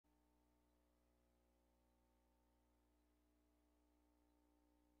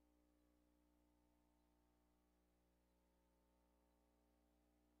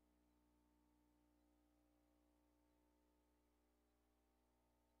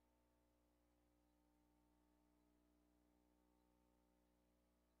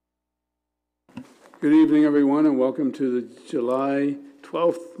Good evening, everyone, and welcome to the July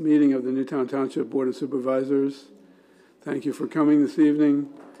 12th meeting of the Newtown Township Board of Supervisors. Thank you for coming this evening.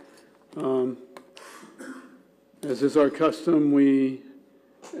 As is our custom, we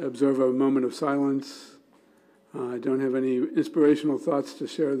observe a moment of silence. I don't have any inspirational thoughts to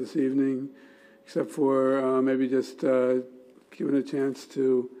share this evening, except for maybe just giving a chance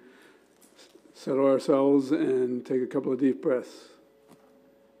to settle ourselves and take a couple of deep breaths.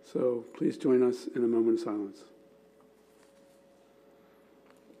 So please join us in a moment of silence.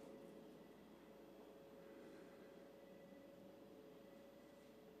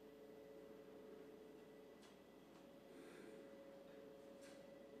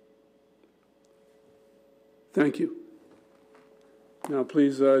 Thank you. Now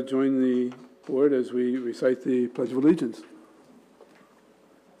please join the board as we recite the Pledge of Allegiance.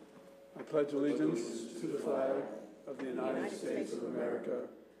 I pledge allegiance to the flag of the United States of America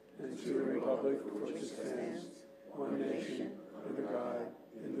and to the republic for which it stands, one nation, under God,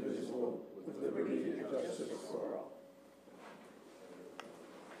 indivisible, with liberty and justice for all.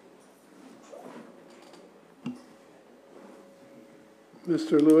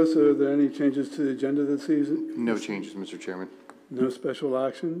 Mr. Lewis, are there any changes to the agenda this season? No changes, Mr. Chairman. No special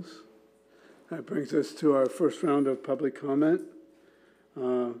actions? That brings us to our first round of public comment.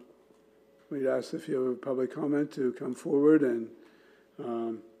 We'd ask if you have a public comment to come forward and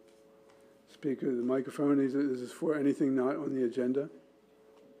speak to the microphone. Is this for anything not on the agenda?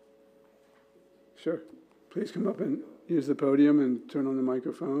 Sure. Please come up and use the podium and turn on the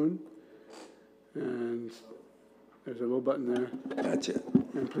microphone. And there's a little button there. Gotcha.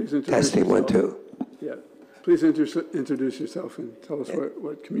 And please introduce Testing yourself. 1, 2. Yeah. Please introduce yourself and tell us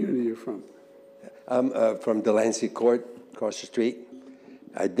what community you're from. I'm from Delancey Court, across the street.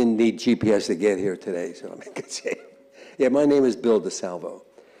 I didn't need GPS to get here today, so I'm in good shape. Yeah, my name is Bill DeSalvo.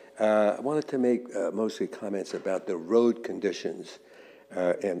 I wanted to make mostly comments about the road conditions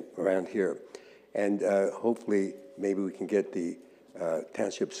around here. And hopefully, maybe we can get the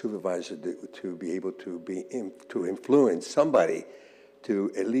township supervisor to be able to influence somebody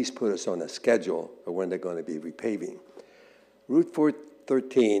to at least put us on a schedule of when they're going to be repaving. Route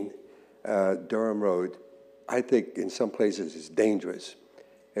 413, Durham Road, I think in some places is dangerous.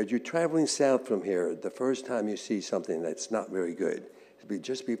 As you're traveling south from here, the first time you see something that's not very good, it'll be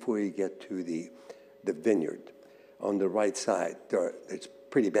just before you get to the vineyard on the right side. It's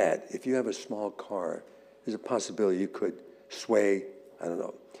pretty bad. If you have a small car, there's a possibility you could sway, I don't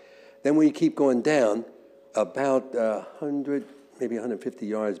know. Then when you keep going down, about 100, maybe 150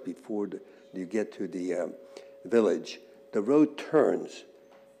 yards before you get to the village, the road turns.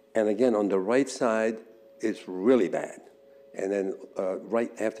 And again, on the right side, it's really bad. And then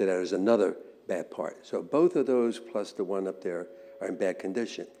right after that is another bad part. So both of those plus the one up there are in bad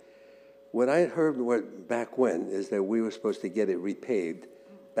condition. What I heard back when is that we were supposed to get it repaved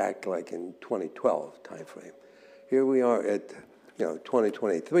back like in 2012 timeframe. Here we are at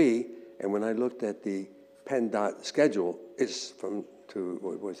 2023, and when I looked at the PennDOT schedule, it's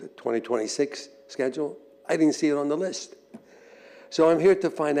what was it, 2026 schedule? I didn't see it on the list. So I'm here to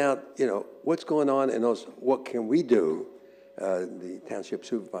find out, what's going on and also what can we do, the township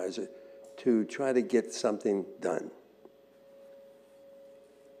supervisor, to try to get something done.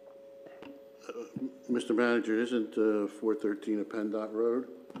 Mr. Manager, isn't 413 a PennDOT road?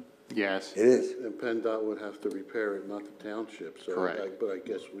 Yes. It is. And PennDOT would have to repair it, not the township. So Correct. But I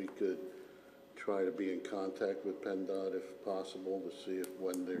guess we could try to be in contact with PennDOT if possible to see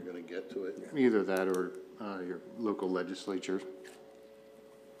when they're going to get to it. Either that or your local legislature.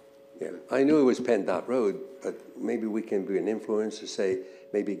 Yeah, I knew it was PennDOT Road, but maybe we can be an influence to say,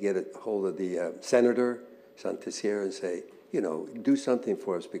 maybe get a hold of the Senator Santisier and say, do something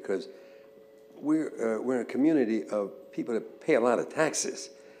for us, because we're a community of people that pay a lot of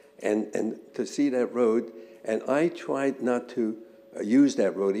taxes. And to see that road, and I tried not to use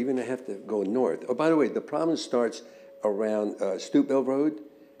that road, even I have to go north. Oh, by the way, the problem starts around Stupeville Road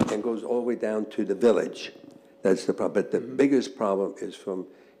and goes all the way down to the village. That's the problem. But the biggest problem is from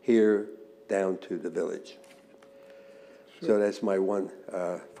here down to the village. Sure. So that's my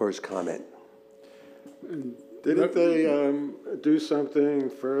first comment. Didn't they do something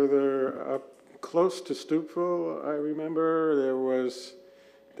further up close to Stupeville? I remember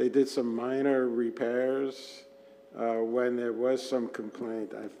they did some minor repairs when there was some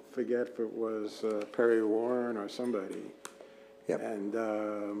complaint. I forget if it was Perry Warren or somebody. Yep. And,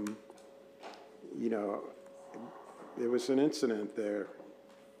 there was an incident there.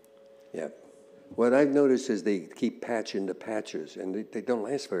 Yeah. What I've noticed is they keep patching the patches, and they don't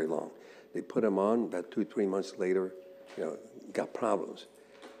last very long. They put them on, about 2-3 months later, got problems.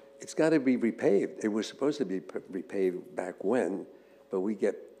 it's got to be repaved. It was supposed to be repaved back when, but we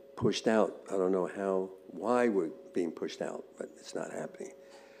get pushed out. I don't know why we're being pushed out, but it's not happening.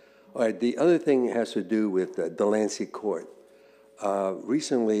 All right, the other thing has to do with Delancey Court.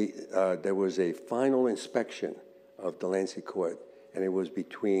 Recently, there was a final inspection of Delancey Court, and it was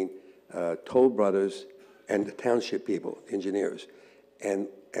between Toll Brothers and the township people, engineers. And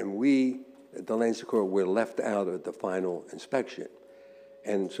we, Delancey Court, were left out of the final inspection.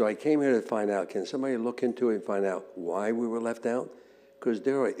 And so I came here to find out, can somebody look into it and find out why we were left out? Because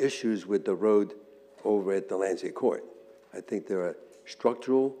there are issues with the road over at Delancey Court. I think there are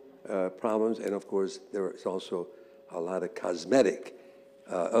structural problems, and of course, there is also a lot of cosmetic,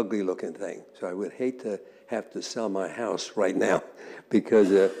 ugly-looking thing. So I would hate to have to sell my house right now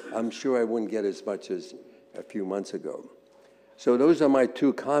because I'm sure I wouldn't get as much as a few months ago. So those are my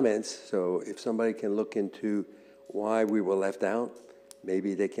two comments. So if somebody can look into why we were left out,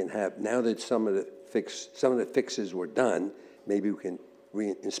 maybe they can have, now that some of the fixes were done, maybe we can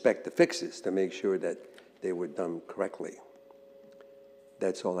re-inspect the fixes to make sure that they were done correctly.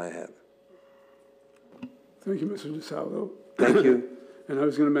 That's all I have. Thank you, Mr. DeSalvo. Thank you. And I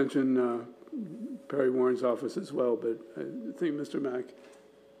was going to mention Perry Warren's office as well, but I think Mr. Mack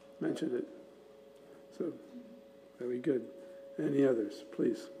mentioned it. So, very good. Any others,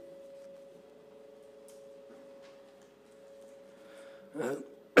 please?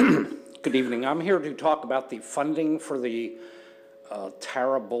 Good evening. I'm here to talk about the funding for the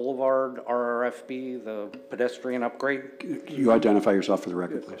Tara Boulevard RRFB, the pedestrian upgrade. Can you identify yourself for the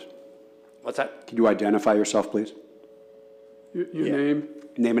record, please? What's that? Can you identify yourself, please? Your Yeah. name?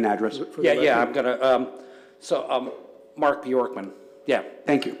 Name and address. For the Yeah, record. I'm gonna, Mark Bjorkman. Yeah.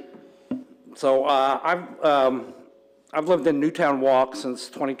 Thank you. So I've lived in Newtown Walk since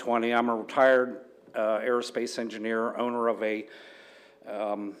 2020. I'm a retired aerospace engineer, owner of a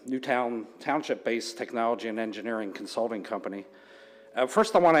Newtown Township-based technology and engineering consulting company.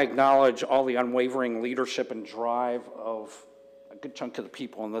 First, I want to acknowledge all the unwavering leadership and drive of a good chunk of the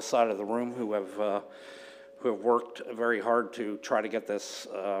people on this side of the room who have worked very hard to try to get this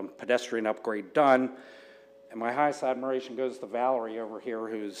pedestrian upgrade done. And my highest admiration goes to Valerie over here,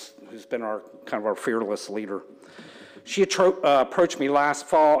 who's been our fearless leader. She approached me last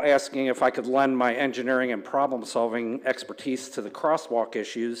fall asking if I could lend my engineering and problem-solving expertise to the crosswalk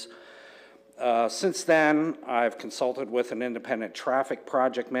issues. Since then, I've consulted with an independent traffic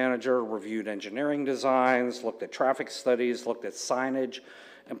project manager, reviewed engineering designs, looked at traffic studies, looked at signage,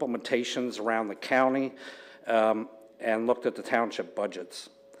 implementations around the county, and looked at the township budgets.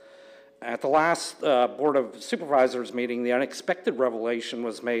 At the last Board of Supervisors meeting, the unexpected revelation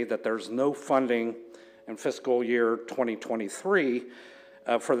was made that there's no funding in fiscal year 2023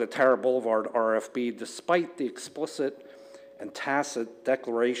 for the Tara Boulevard RFB, despite the explicit and tacit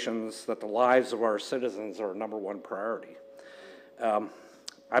declarations that the lives of our citizens are our #1 priority.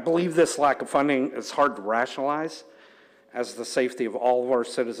 I believe this lack of funding is hard to rationalize, as the safety of all of our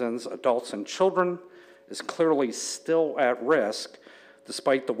citizens, adults and children, is clearly still at risk,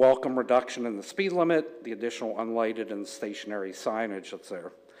 despite the welcome reduction in the speed limit, the additional unlighted and stationary signage that's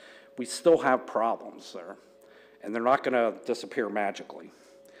there. We still have problems there, and they're not going to disappear magically.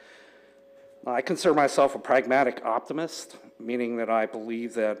 I consider myself a pragmatic optimist, meaning that I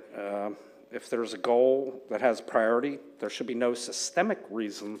believe that if there's a goal that has priority, there should be no systemic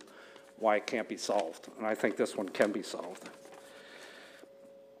reason why it can't be solved, and I think this one can be solved.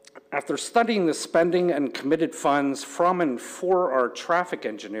 After studying the spending and committed funds from and for our traffic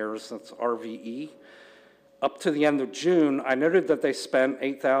engineers, that's RVE, up to the end of June, I noted that they spent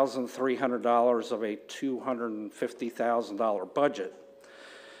 $8,300 of a $250,000 budget,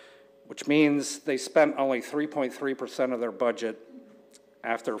 which means they spent only 3.3% of their budget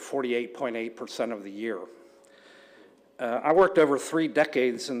after 48.8% of the year. I worked over 3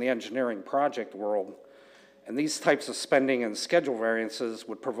 decades in the engineering project world, and these types of spending and schedule variances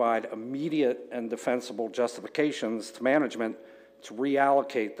would provide immediate and defensible justifications to management to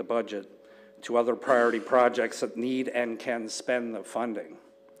reallocate the budget to other priority projects that need and can spend the funding.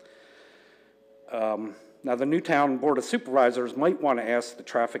 Now, the Newtown Board of Supervisors might want to ask the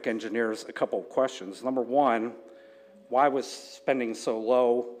traffic engineers a couple of questions. Number one, why was spending so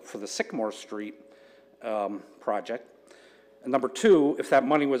low for the Sycamore Street project? And number two, if that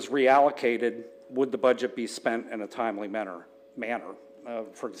money was reallocated, would the budget be spent in a timely manner,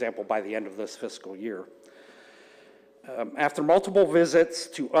 for example, by the end of this fiscal year? After multiple visits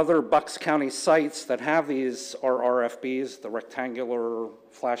to other Bucks County sites that have these RRFBs, the rectangular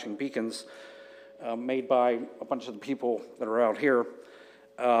flashing beacons made by a bunch of the people that are out here,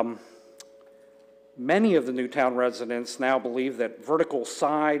 Many of the Newtown residents now believe that vertical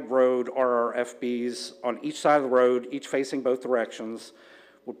side road RRFBs on each side of the road, each facing both directions,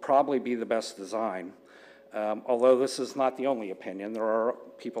 would probably be the best design. Although this is not the only opinion, there are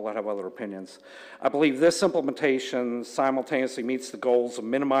people that have other opinions. I believe this implementation simultaneously meets the goals of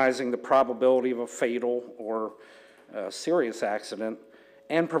minimizing the probability of a fatal or serious accident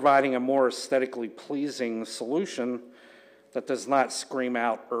and providing a more aesthetically pleasing solution that does not scream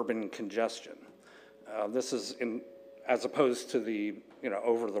out urban congestion. This is as opposed to the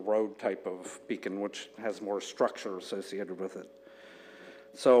over-the-road type of beacon, which has more structure associated with it.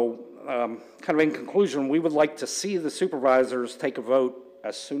 So kind of in conclusion, we would like to see the supervisors take a vote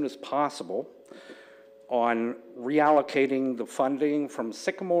as soon as possible on reallocating the funding from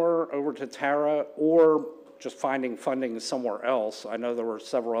Sycamore over to Tara, or just finding funding somewhere else. I know there were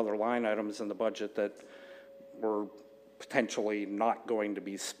several other line items in the budget that were potentially not going to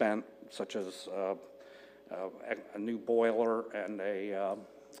be spent, such as a new boiler and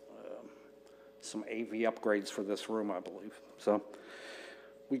some AV upgrades for this room, I believe. So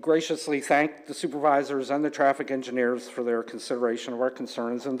we graciously thank the supervisors and the traffic engineers for their consideration of our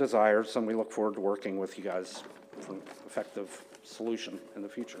concerns and desires, and we look forward to working with you guys for an effective solution in the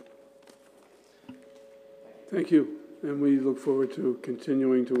future. Thank you, and we look forward to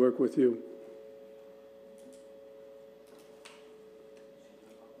continuing to work with you.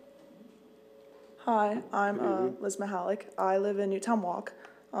 Hi, I'm Liz Mahalik. I live in Newtown Walk.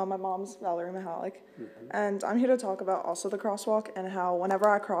 My mom's Valerie Mahalik. And I'm here to talk about also the crosswalk and how whenever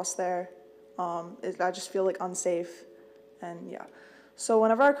I cross there, I just feel like unsafe. And yeah. So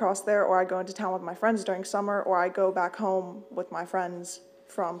whenever I cross there, or I go into town with my friends during summer, or I go back home with my friends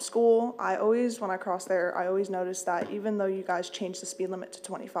from school, when I cross there, I always notice that even though you guys changed the speed limit to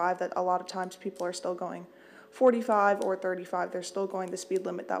 25, that a lot of times people are still going 45 or 35. They're still going the speed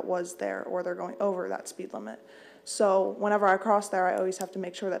limit that was there, or they're going over that speed limit. So whenever I cross there, I always have to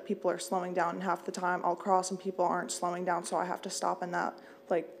make sure that people are slowing down, and half the time I'll cross and people aren't slowing down, so I have to stop in that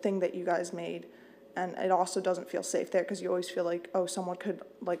thing that you guys made. And it also doesn't feel safe there because you always feel like, oh, someone could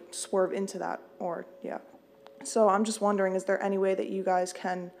swerve into that, or yeah. So I'm just wondering, is there any way that you guys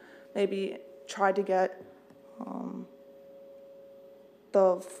can maybe try to get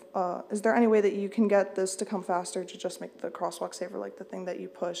is there any way that you can get this to come faster to just make the crosswalk safer, like the thing that you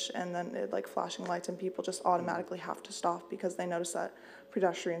push and then it flashing lights and people just automatically have to stop because they notice that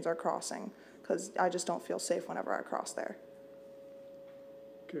pedestrians are crossing? Because I just don't feel safe whenever I cross there.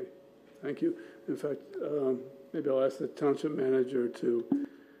 Okay, thank you. In fact, maybe I'll ask the township manager to,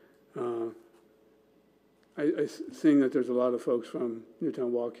 seeing that there's a lot of folks from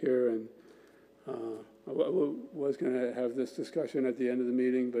Newtown Walk here, and I was going to have this discussion at the end of the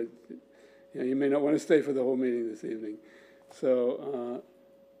meeting, but you may not want to stay for the whole meeting this evening. So,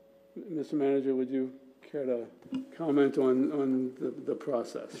 Mr. Manager, would you care to comment on the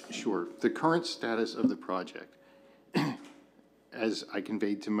process? Sure. The current status of the project, as I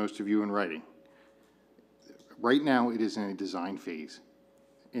conveyed to most of you in writing, right now it is in a design phase.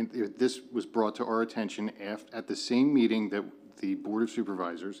 And this was brought to our attention at the same meeting that the Board of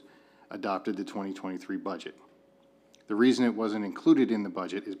Supervisors adopted the 2023 budget. The reason it wasn't included in the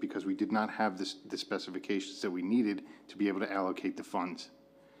budget is because we did not have the specifications that we needed to be able to allocate the funds.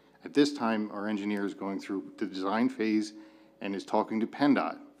 At this time, our engineer is going through the design phase and is talking to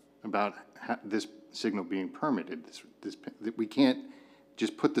PennDOT about this signal being permitted. We can't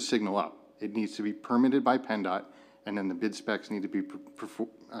just put the signal up. It needs to be permitted by PennDOT, and then the bid specs need to be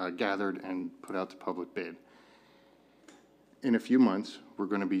gathered and put out to public bid. In a few months, we're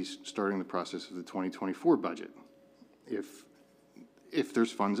going to be starting the process of the 2024 budget. If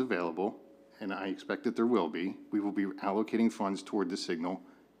there's funds available, and I expect that there will be, we will be allocating funds toward the signal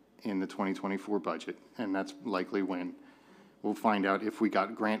in the 2024 budget, and that's likely when we'll find out if we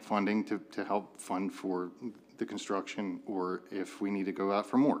got grant funding to help fund for the construction, or if we need to go out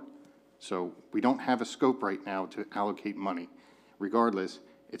for more. So we don't have a scope right now to allocate money. Regardless,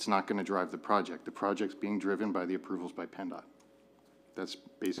 it's not going to drive the project. The project's being driven by the approvals by PennDOT. That's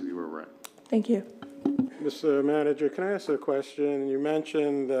basically where we're at. Thank you. Mr. Manager, can I ask a question? You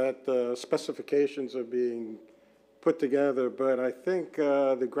mentioned that the specifications are being put together, but I think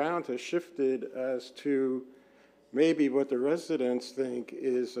the ground has shifted as to maybe what the residents think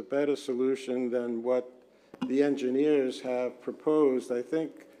is a better solution than what the engineers have proposed. I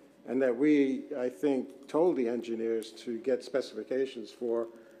think, and that I think, told the engineers to get specifications for,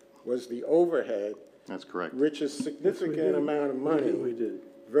 was the overhead. That's correct. Which is a significant amount of money. We did.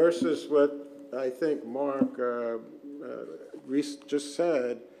 Versus what I think Mark Reese just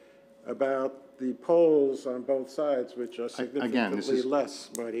said about the poles on both sides, which are significantly less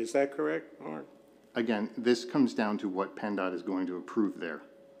money. Is that correct, Mark? Again, this comes down to what PennDOT is going to approve there.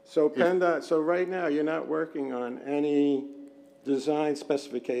 So PennDOT, so right now, you're not working on any design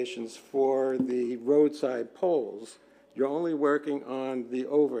specifications for the roadside poles. You're only working on the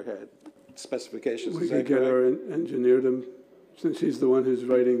overhead specifications, We is could that get correct? our engineer to, since she's the one who's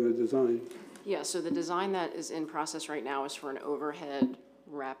writing the design. Yeah, so the design that is in process right now is for an overhead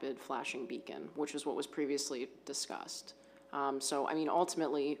rapid flashing beacon, which is what was previously discussed. So, I mean,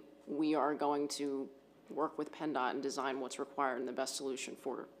 ultimately, we are going to work with PennDOT and design what's required and the best solution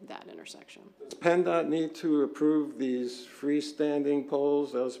for that intersection. Does PennDOT need to approve these freestanding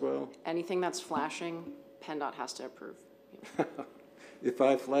poles as well? Anything that's flashing, PennDOT has to approve. If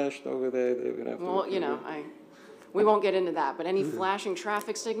I flashed over there, they would have to Well, approve you know, it. we won't get into that, but any flashing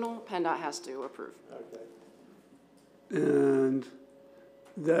traffic signal, PennDOT has to approve. And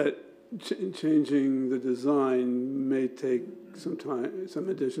that changing the design may take some time, some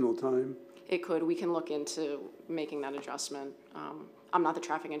additional time. It could, we can look into making that adjustment. I'm not the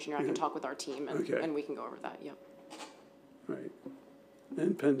traffic engineer, I can talk with our team Okay. and we can go over that, yep. Right.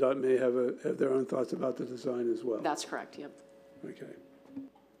 And PennDOT may have their own thoughts about the design as well. That's correct, yep. Okay.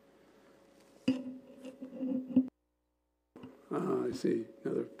 I see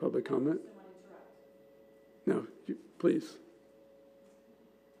another public comment. No, please.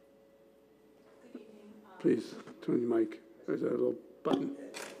 Please, turn the mic. There's a little button.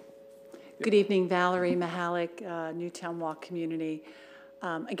 Good evening, Valerie Mahalik, Newtown Walk Community.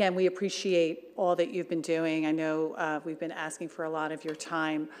 Again, we appreciate all that you've been doing. I know we've been asking for a lot of your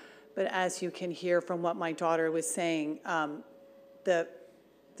time, but as you can hear from what my daughter was saying, the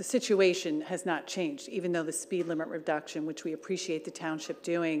situation has not changed, even though the speed limit reduction, which we appreciate the township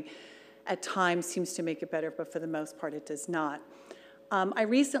doing, at times seems to make it better, but for the most part it does not. I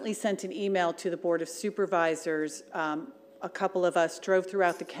recently sent an email to the Board of Supervisors. A couple of us drove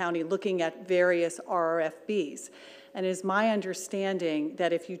throughout the county looking at various RRFBs. And it is my understanding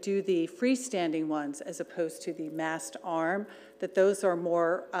that if you do the freestanding ones as opposed to the mast arm, that those are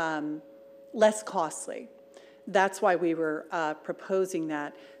more, less costly. That's why we were proposing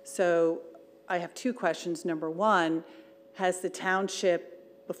that. So I have two questions. Number one, has the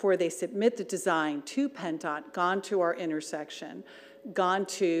township, before they submit the design to PennDOT, gone to our intersection, gone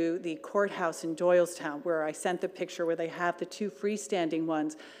to the courthouse in Doylestown, where I sent the picture where they have the two freestanding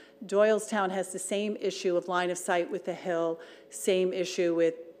ones? Doylestown has the same issue of line of sight with the hill, same issue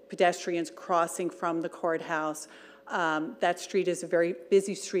with pedestrians crossing from the courthouse. That street is a very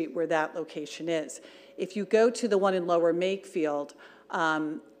busy street where that location is. If you go to the one in Lower Makefield,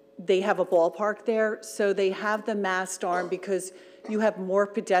 they have a ballpark there, so they have the mast arm because you have more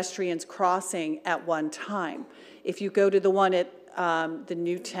pedestrians crossing at one time. If you go to the one at the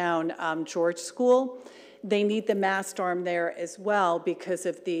Newtown George School, they need the mast arm there as well because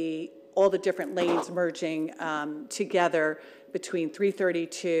of all the different lanes merging together between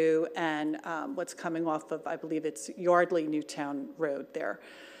 332 and what's coming off of, I believe it's Yardley Newtown Road there.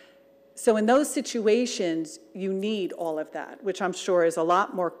 So in those situations, you need all of that, which I'm sure is a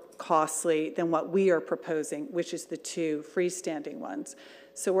lot more costly than what we are proposing, which is the two freestanding ones.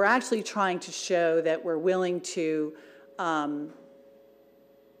 So we're actually trying to show that we're willing to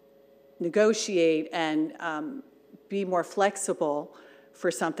negotiate and be more flexible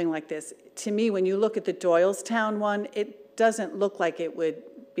for something like this. To me, when you look at the Doylestown one, it doesn't look like it would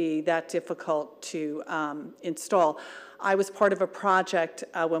be that difficult to install. I was part of a project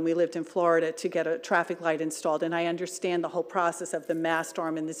when we lived in Florida to get a traffic light installed, and I understand the whole process of the mast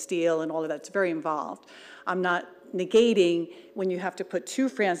arm and the steel and all of that. It's very involved. I'm not negating when you have to put two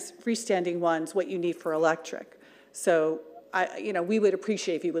freestanding ones what you need for electric. So we would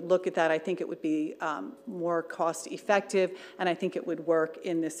appreciate if you would look at that. I think it would be more cost effective, and I think it would work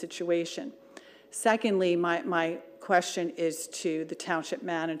in this situation. Secondly, my question is to the township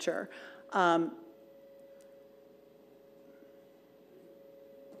manager.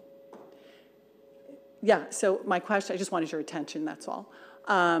 So my question, I just wanted your attention, that's all.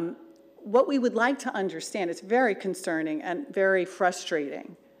 What we would like to understand, it's very concerning and very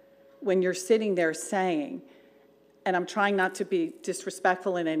frustrating when you're sitting there saying, and I'm trying not to be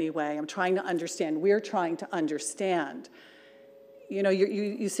disrespectful in any way, I'm trying to understand, we're trying to understand.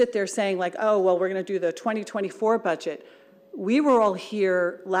 You sit there saying like, oh, well, we're gonna do the 2024 budget. We were all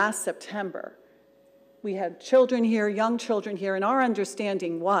here last September. We had children here, young children here, and our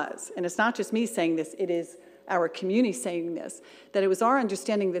understanding was, and it's not just me saying this, it is our community saying this, that it was our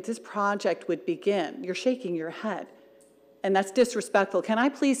understanding that this project would begin. You're shaking your head, and that's disrespectful. Can I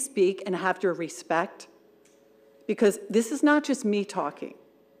please speak and have your respect? Because this is not just me talking,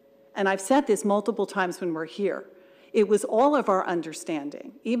 and I've said this multiple times when we're here. It was all of our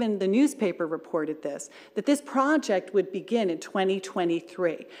understanding, even the newspaper reported this, that this project would begin in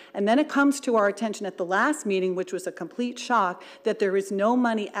 2023. And then it comes to our attention at the last meeting, which was a complete shock, that there is no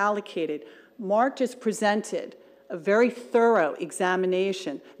money allocated. Mark just presented a very thorough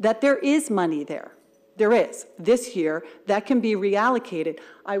examination that there is money there. There is, this year, that can be reallocated.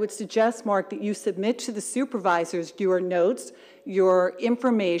 I would suggest, Mark, that you submit to the supervisors your notes, your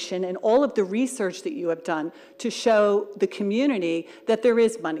information, and all of the research that you have done to show the community that there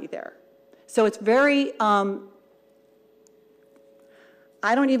is money there. So it's very, I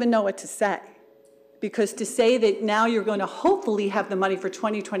don't even know what to say. Because to say that now you're going to hopefully have the money for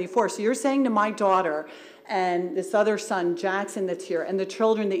 2024, so you're saying to my daughter and this other son, Jackson, that's here, and the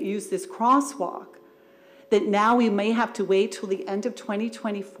children that use this crosswalk, that now we may have to wait till the end of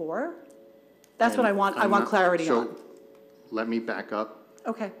 2024? That's what I want. I want clarity on. So let me back up.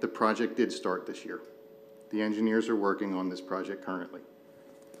 Okay. The project did start this year. The engineers are working on this project currently.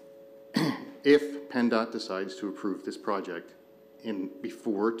 If PennDOT decides to approve this project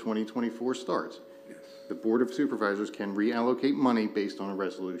before 2024 starts, the Board of Supervisors can reallocate money based on a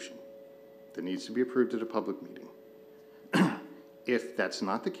resolution that needs to be approved at a public meeting. If that's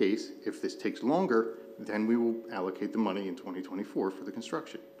not the case, if this takes longer, then we will allocate the money in 2024 for the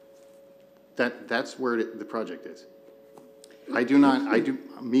construction. That's where the project is.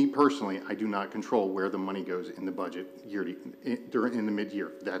 Me personally, I do not control where the money goes in the budget in the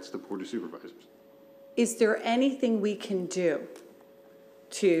mid-year. That's the Board of Supervisors. Is there anything we can do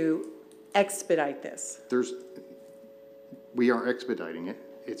to expedite this? We are expediting it.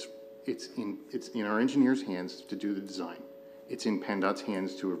 It's in our engineers' hands to do the design. It's in PennDOT's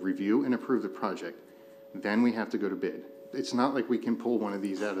hands to review and approve the project. Then we have to go to bid. It's not like we can pull one of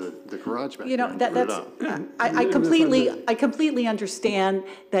these out of the garage back there and put it up. I completely understand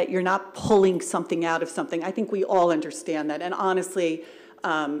that you're not pulling something out of something. I think we all understand that. And honestly,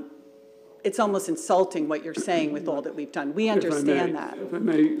 it's almost insulting what you're saying with all that we've done. We understand that. If I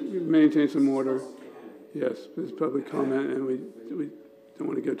may maintain some order. Yes, there's public comment, and we don't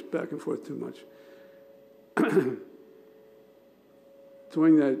want to get back and forth too much.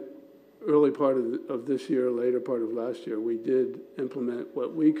 During that early part of this year, later part of last year, we did implement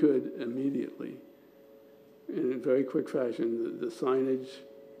what we could immediately in a very quick fashion, the signage,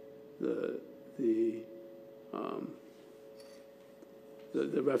 the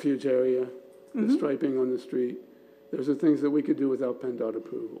refuge area, the striping on the street. Those are things that we could do without PennDOT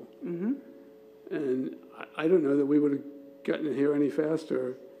approval. And I don't know that we would have gotten here any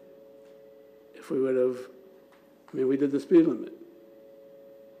faster if we would have, I mean, we did the speed limit.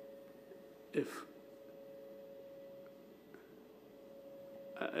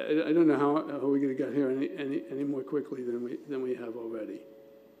 I don't know how we could have got here any more quickly than we have already.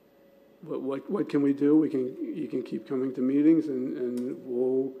 But what can we do? You can keep coming to meetings, and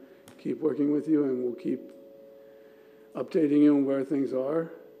we'll keep working with you, and we'll keep updating you on where things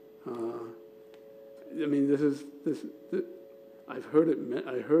are. I mean, I've heard it.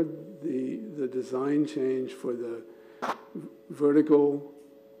 I heard the design change for the vertical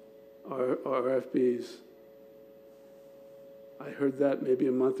RFBs. I heard that maybe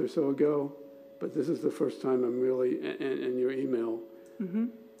a month or so ago, but this is the first time I'm really, and your email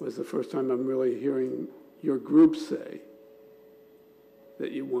was the first time I'm really hearing your group say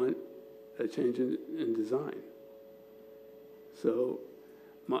that you want a change in design. So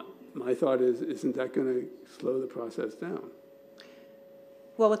my thought is, isn't that going to slow the process down?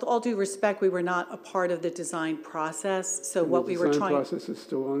 Well, with all due respect, we were not a part of the design process, so what we were trying... The design process is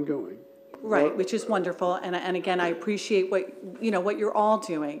still ongoing. Right, which is wonderful, and again, I appreciate what you're all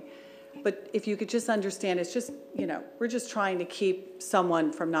doing, but if you could just understand, it's just, we're just trying to keep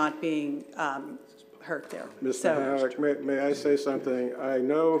someone from not being hurt there. Mr. Halleck, may I say something? I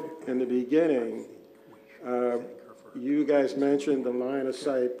know in the beginning, you guys mentioned the line of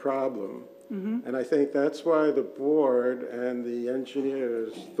sight problem. And I think that's why the board and the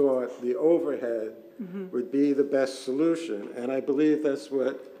engineers thought the overhead would be the best solution. And I believe that's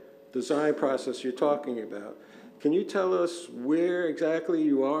what design process you're talking about. Can you tell us where exactly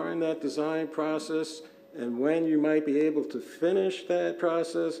you are in that design process and when you might be able to finish that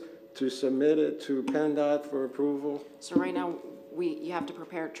process to submit it to PennDOT for approval? So right now, you have to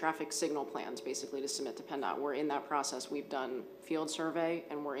prepare traffic signal plans, basically, to submit to PennDOT. We're in that process. We've done field survey,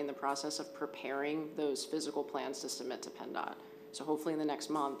 and we're in the process of preparing those physical plans to submit to PennDOT. So hopefully in the next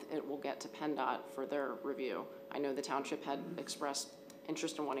month, it will get to PennDOT for their review. I know the township had expressed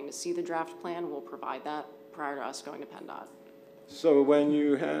interest in wanting to see the draft plan. We'll provide that prior to us going to PennDOT. So when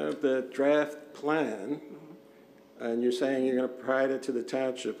you have the draft plan, and you're saying you're going to provide it to the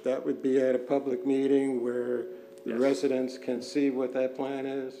township, that would be at a public meeting where the Yes. residents can see what that plan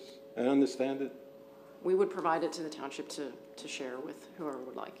is and understand it? We would provide it to the township to share with whoever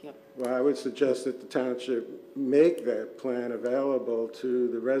would like, yep. Well, I would suggest that the township make that plan available to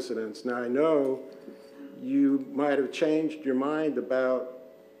the residents. Now, I know you might have changed your mind about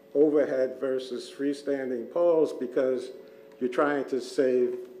overhead versus freestanding poles because you're trying to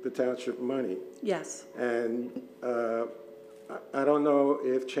save the township money. Yes. And I don't know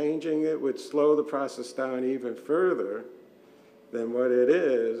if changing it would slow the process down even further than what it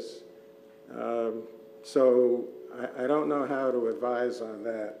is. So I don't know how to advise on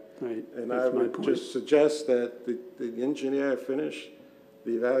that. Right, And I that's my would point. just suggest that the engineer finish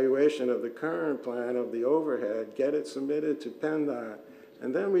the evaluation of the current plan of the overhead, get it submitted to PennDOT,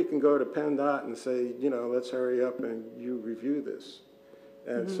 and then we can go to PennDOT and say, you know, let's hurry up and you review this.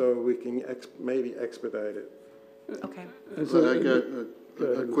 And so we can maybe expedite it. Okay. I got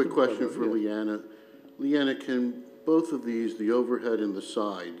a quick question for Leanna. Leanna, can both of these, the overhead and the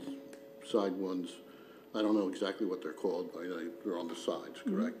side ones, I don't know exactly what they're called, but they're on the sides,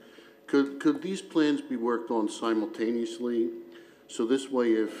 correct? Could these plans be worked on simultaneously? So this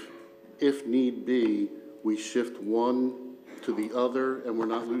way, if need be, we shift one to the other and we're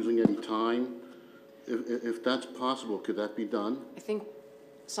not losing any time? If that's possible, could that be done? I think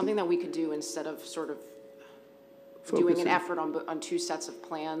something that we could do instead of sort of doing an effort on two sets of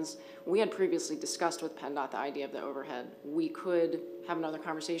plans, we had previously discussed with PennDOT the idea of the overhead. We could have another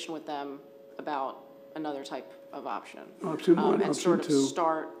conversation with them about another type of option. Option one, and option sort of two.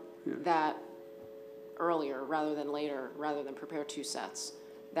 start that earlier rather than later, rather than prepare two sets.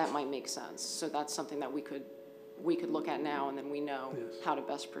 That might make sense. So that's something that we could look at now, and then we know how to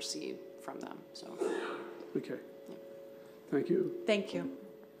best proceed from them, so. Okay. Thank you. Thank you.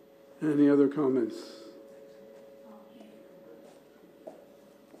 Any other comments?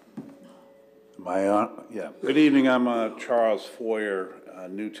 Good evening, I'm Charles Foyer,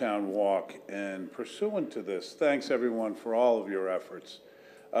 Newtown Walk, and pursuant to this, thanks everyone for all of your efforts.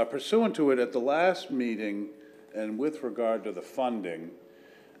 Pursuant to it, at the last meeting, and with regard to the funding,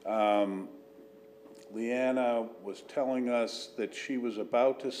 Leanna was telling us that she was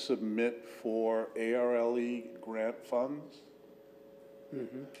about to submit for ARLE grant funds.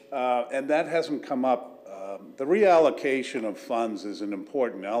 And that hasn't come up. The reallocation of funds is an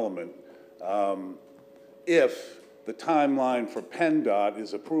important element. If the timeline for PennDOT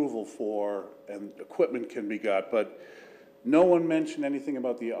is approval for and equipment can be got, but no one mentioned anything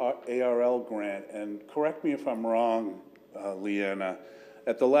about the ARL grant. And correct me if I'm wrong, Leanna,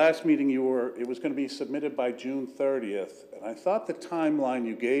 at the last meeting it was going to be submitted by June 30th. And I thought the timeline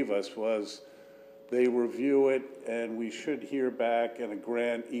you gave us was they review it and we should hear back and a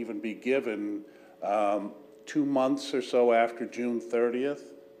grant even be given 2 months or so after June 30th.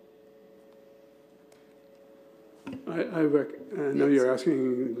 I know you're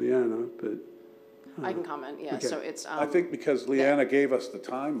asking Leanna, but. I can comment, yeah, so it's. I think because Leanna gave us the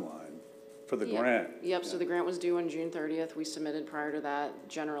timeline for the grant. Yep, so the grant was due on June 30th. We submitted prior to that.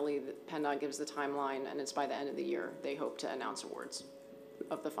 Generally, PennDOT gives the timeline, and it's by the end of the year. They hope to announce awards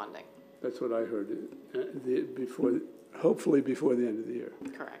of the funding. That's what I heard, hopefully before the end of the year.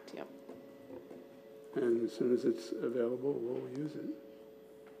 Correct, yep. And as soon as it's available, we'll use it.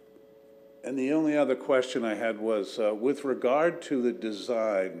 And the only other question I had was, with regard to the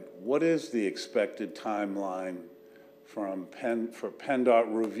design, what is the expected timeline for PennDOT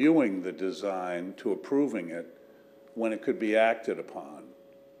reviewing the design to approving it when it could be acted upon?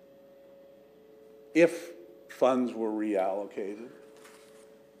 If funds were reallocated,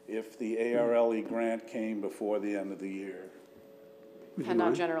 if the ARLE grant came before the end of the year?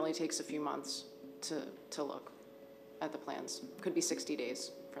 PennDOT generally takes a few months to look at the plans. Could be 60 days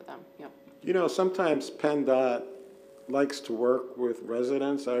for them, yep. You know, sometimes PennDOT likes to work with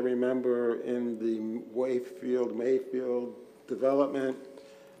residents. I remember in the Mayfield development,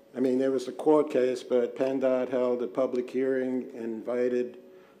 I mean, there was a court case, but PennDOT held a public hearing and invited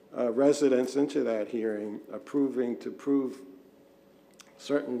residents into that hearing, approving to approve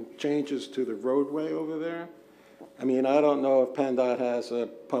certain changes to the roadway over there. I mean, I don't know if PennDOT has a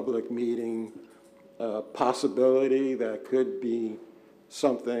public meeting possibility that could be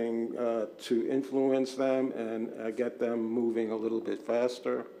something to influence them and get them moving a little bit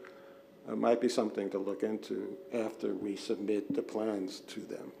faster. It might be something to look into after we submit the plans to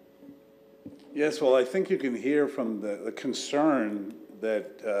them. Yes, well, I think you can hear from the concern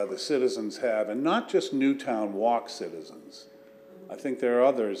that the citizens have, and not just Newtown Walk citizens. I think there are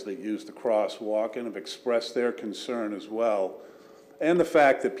others that use the crosswalk and have expressed their concern as well, and the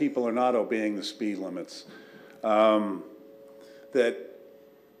fact that people are not obeying the speed limits. That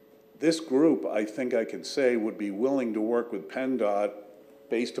this group, I think I can say, would be willing to work with PennDOT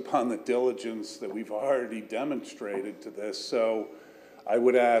based upon the diligence that we've already demonstrated to this. So I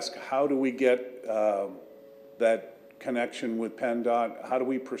would ask, how do we get that connection with PennDOT? How do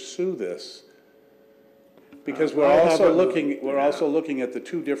we pursue this? Because we're also looking at the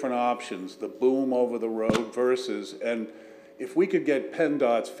two different options, the boom over the road versus, and if we could get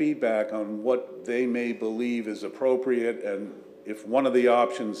PennDOT's feedback on what they may believe is appropriate, and if one of the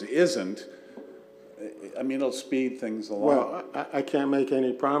options isn't, I mean, it'll speed things along. Well, I can't make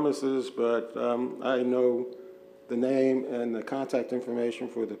any promises, but I know the name and the contact information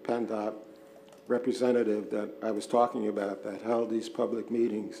for the PennDOT representative that I was talking about that held these public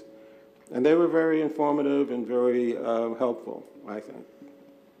meetings. And they were very informative and very helpful, I think.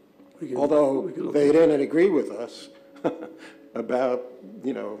 Although they didn't agree with us about,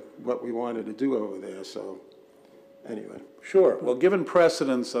 you know, what we wanted to do over there, so anyway. Sure. Well, given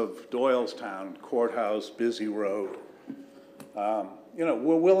precedence of Doylestown, courthouse, busy road, you know,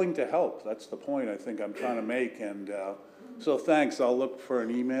 we're willing to help. That's the point I think I'm trying to make. And so thanks. I'll look for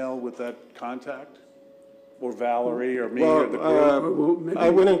an email with that contact, or Valerie, or me, or the group. I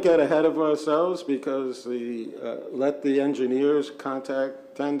wouldn't get ahead of ourselves because let the engineers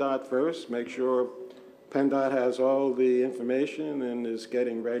contact PennDOT first, make sure PennDOT has all the information and is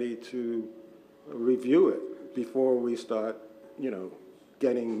getting ready to review it before we start, you know,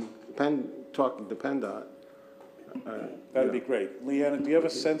 talking to PennDOT. That'd be great. Leanna, do you have a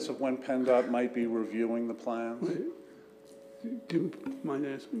sense of when PennDOT might be reviewing the plans? Do you mind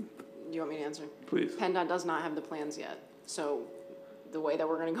asking? Do you want me to answer? Please. PennDOT does not have the plans yet. So the way that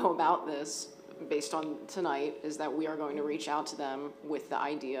we're going to go about this, based on tonight, is that we are going to reach out to them with the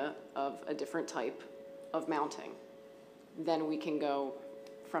idea of a different type of mounting. Then we can go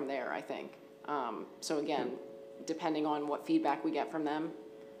from there, I think. So again, depending on what feedback we get from them,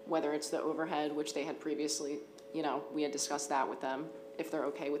 whether it's the overhead, which they had previously, you know, we had discussed that with them. If they're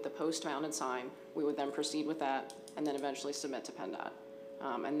okay with the post-mounted sign, we would then proceed with that and then eventually submit to PennDOT.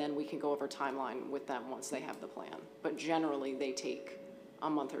 And then we can go over timeline with them once they have the plan. But generally, they take a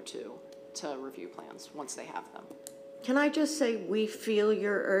month or two to review plans once they have them. Can I just say, we feel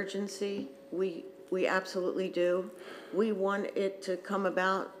your urgency. We absolutely do. We want it to come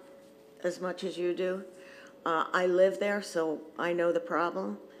about as much as you do. I live there, so I know the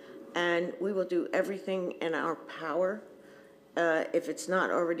problem. And we will do everything in our power, if it's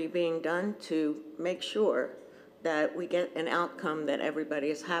not already being done, to make sure that we get an outcome that everybody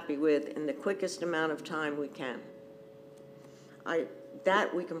is happy with in the quickest amount of time we can.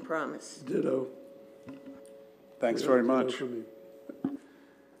 That we can promise. Ditto. Thanks very much.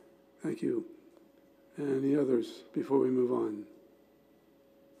 Thank you. Any others before we move on?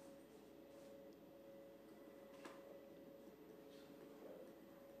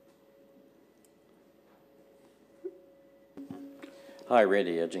 Hi,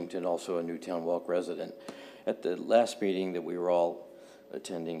 Randy Edgington, also a Newtown Walk resident. At the last meeting that we were all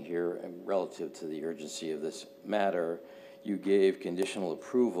attending here, and relative to the urgency of this matter, you gave conditional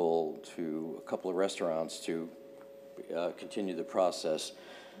approval to a couple of restaurants to continue the process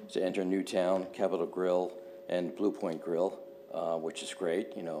to enter Newtown, Capitol Grill, and Blue Point Grill, which is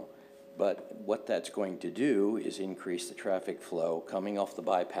great, you know. But what that's going to do is increase the traffic flow coming off the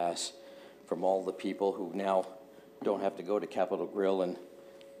bypass from all the people who now don't have to go to Capitol Grill and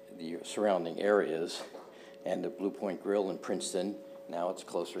the surrounding areas, and the Blue Point Grill in Princeton, now it's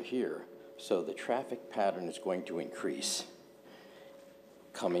closer here. So the traffic pattern is going to increase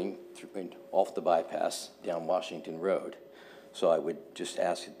coming through, off the bypass down Washington Road. So I would just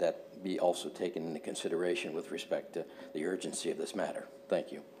ask that that be also taken into consideration with respect to the urgency of this matter.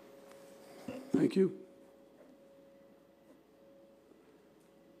 Thank you. Thank you.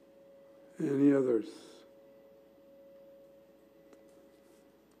 Any others?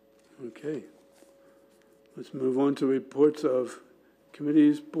 Okay. Let's move on to reports of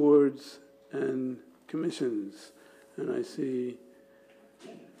committees, boards, and commissions. And I see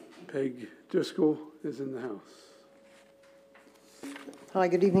Peg Driscoll is in the house. Hi,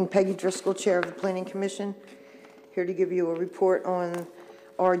 good evening. Peggy Driscoll, Chair of the Planning Commission, here to give you a report on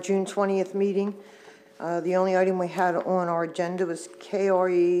our June 20th meeting. The only item we had on our agenda was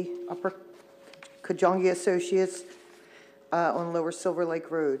KRE Upper Kajongi Associates on Lower Silver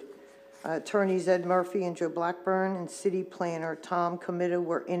Lake Road. Attorneys Ed Murphy and Joe Blackburn and City Planner Tom Comita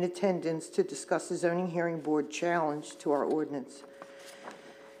were in attendance to discuss the zoning hearing board challenge to our ordinance.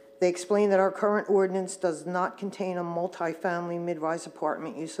 They explained that our current ordinance does not contain a multifamily mid-rise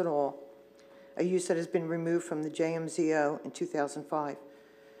apartment use at all, a use that has been removed from the JMZO in 2005.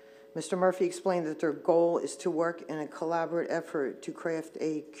 Mr. Murphy explained that their goal is to work in a collaborative effort to craft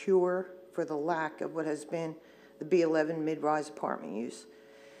a cure for the lack of what has been the B11 mid-rise apartment use.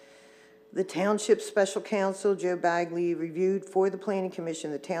 The Township Special Counsel, Joe Bagley, reviewed for the Planning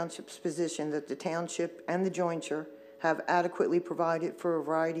Commission the Township's position that the Township and the jointure have adequately provided for a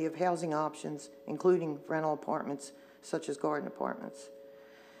variety of housing options, including rental apartments, such as garden apartments.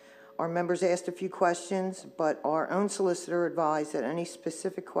 Our members asked a few questions, but our own solicitor advised that any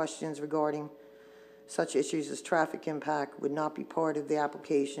specific questions regarding such issues as traffic impact would not be part of the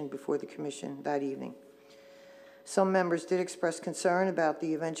application before the Commission that evening. Some members did express concern about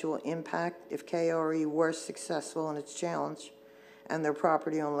the eventual impact if KRE were successful in its challenge and their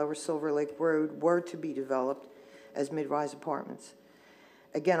property on Lower Silver Lake Road were to be developed as mid-rise apartments.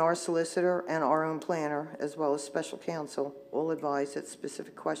 Again, our solicitor and our own planner, as well as special counsel, all advised that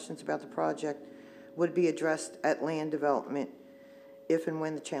specific questions about the project would be addressed at land development if and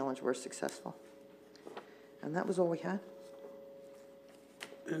when the challenge were successful. And that was all we had.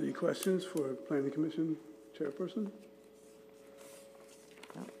 Any questions for Planning Commission Chairperson?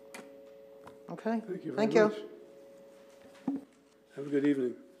 No. Okay. Thank you very Thank much. you. Have a good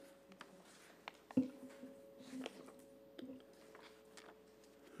evening.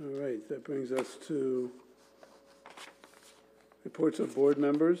 All right, that brings us to reports of board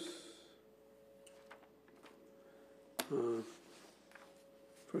members.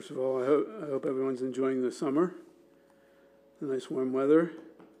 First of all, I hope everyone's enjoying the summer, the nice warm weather.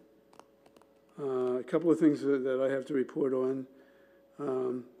 A couple of things that I have to report on.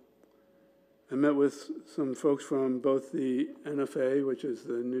 I met with some folks from both the NFA, which is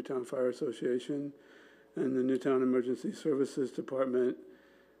the Newtown Fire Association, and the Newtown Emergency Services Department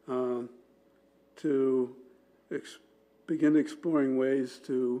to begin exploring ways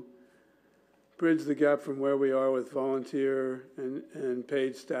to bridge the gap from where we are with volunteer and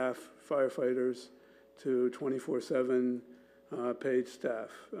paid staff firefighters to 24/7 paid staff.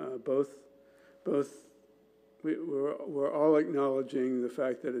 We're all acknowledging the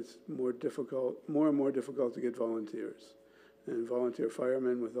fact that it's more and more difficult to get volunteers and volunteer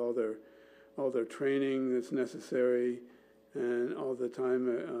firemen with all their training that's necessary and all the time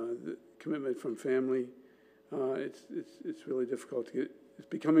the commitment from family. It's really difficult to get. It's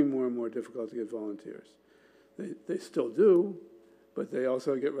becoming more and more difficult to get volunteers. They still do, but they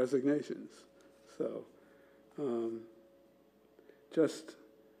also get resignations. So just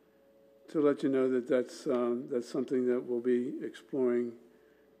to let you know that that's something that we'll be exploring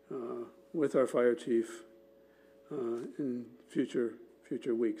with our fire chief in future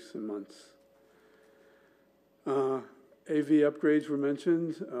weeks and months. AV upgrades were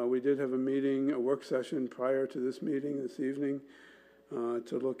mentioned. We did have a work session prior to this meeting this evening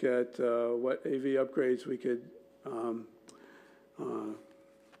to look at what AV upgrades we could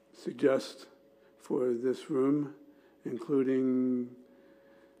suggest for this room, including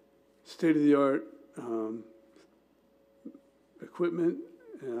state-of-the-art equipment,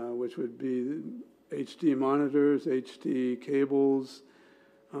 which would be HD monitors, HD cables.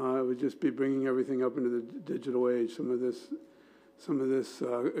 It would just be bringing everything up into the digital age. Some of this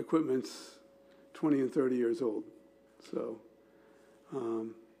equipment's 20 and 30 years old. So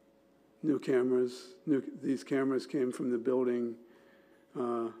new cameras. These cameras came from the building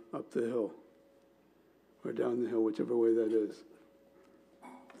up the hill or down the hill, whichever way that is.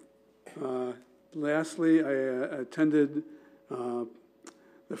 Lastly, I attended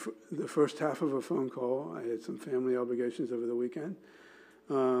the first half of a phone call. I had some family obligations over the weekend,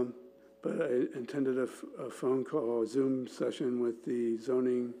 but I attended a phone call, a Zoom session with the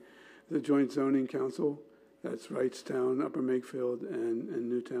Joint Zoning Council. That's Wrightstown, Upper Makefield, and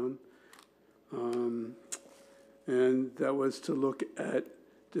Newtown. And that was to look at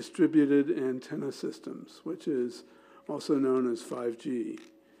distributed antenna systems, which is also known as 5G.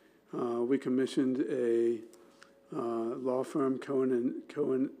 We commissioned a law firm,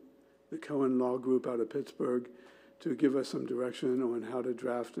 the Cohen Law Group out of Pittsburgh, to give us some direction on how to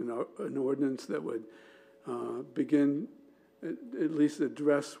draft an ordinance that would begin, at least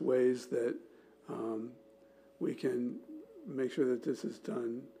address ways that we can make sure that this is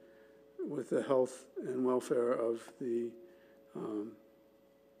done with the health and welfare of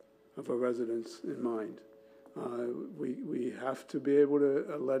our residents in mind. We have to be able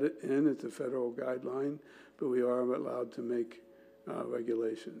to let it in. It's a federal guideline, but we are allowed to make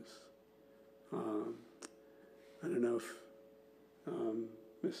regulations. I don't know if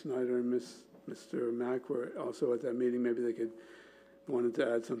Ms. Snyder and Mr. Mack were also at that meeting. Maybe they wanted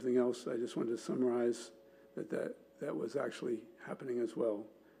to add something else. I just wanted to summarize that was actually happening as well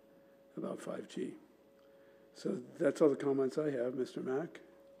about 5G. So that's all the comments I have, Mr. Mack.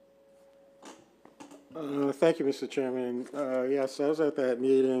 Thank you, Mr. Chairman. Yes, I was at that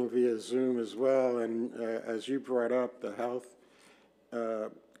meeting via Zoom as well, and as you brought up the health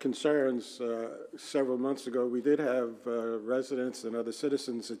concerns several months ago, we did have residents and other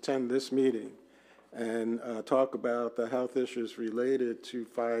citizens attend this meeting and talk about the health issues related to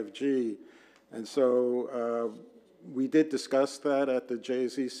 5G. And so we did discuss that at the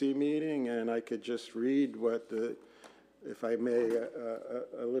JZC meeting, and I could just read what the, if I may,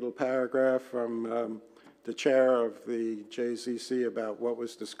 a little paragraph from the chair of the JZC about what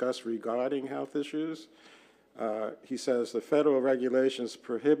was discussed regarding health issues. He says, the federal regulations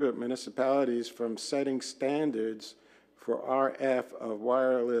prohibit municipalities from setting standards for RF of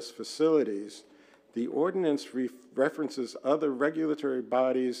wireless facilities. The ordinance references other regulatory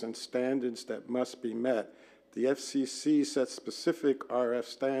bodies and standards that must be met. The FCC sets specific RF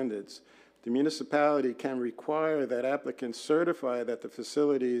standards. The municipality can require that applicants certify that the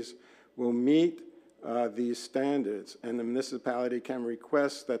facilities will meet these standards, and the municipality can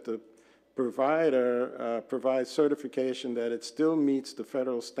request that the provider provide certification that it still meets the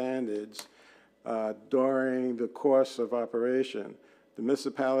federal standards during the course of operation. The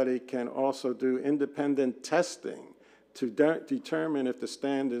municipality can also do independent testing to determine if the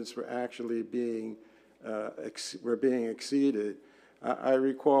standards were actually being exceeded. I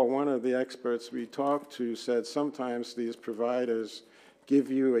recall one of the experts we talked to said sometimes these providers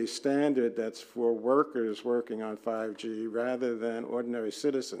give you a standard that's for workers working on 5G rather than ordinary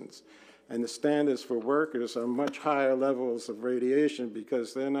citizens. And the standards for workers are much higher levels of radiation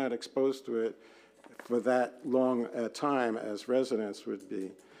because they're not exposed to it for that long a time as residents would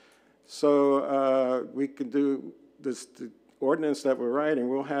be. So we can do this, the ordinance that we're writing,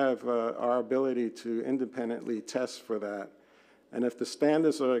 we'll have our ability to independently test for that. And if the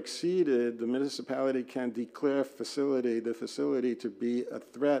standards are exceeded, the municipality can declare the facility to be a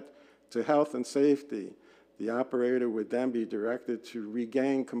threat to health and safety. The operator would then be directed to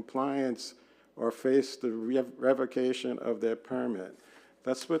regain compliance or face the revocation of their permit.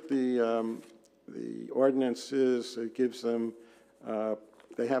 That's what the ordinance is. It gives them,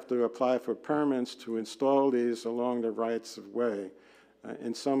 they have to apply for permits to install these along the rights of way.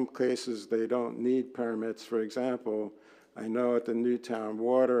 In some cases, they don't need permits. For example, I know at the Newtown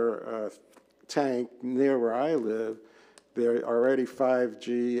water tank near where I live, there are already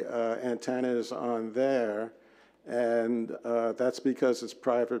 5G antennas on there, and that's because it's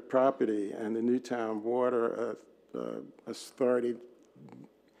private property, and the Newtown Water Authority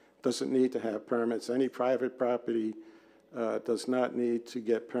doesn't need to have permits. Any private property does not need to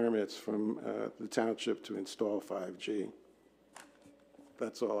get permits from the township to install 5G.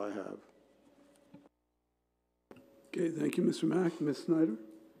 That's all I have. Okay, thank you, Mr. Mack. Ms. Snyder?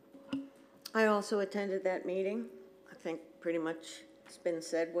 I also attended that meeting. I think pretty much it's been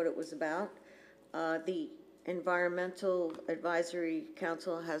said what it was about. The Environmental Advisory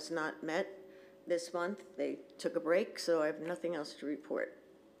Council has not met this month. They took a break, so I have nothing else to report.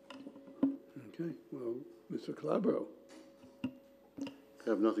 Okay, well, Mr. Calabro. I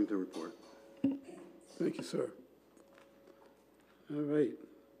have nothing to report. Thank you, sir. All right.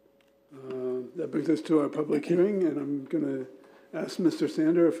 That brings us to our public hearing, and I'm going to ask Mr.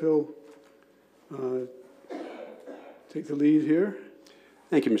 Sander if he'll take the lead here.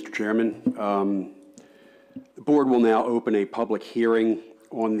 Thank you, Mr. Chairman. The board will now open a public hearing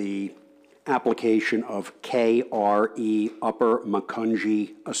on the application of KRE Upper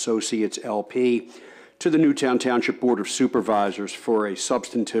Macungie Associates LP to the Newtown Township Board of Supervisors for a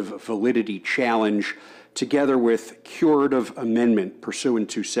substantive validity challenge together with curative amendment pursuant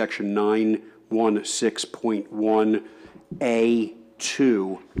to Section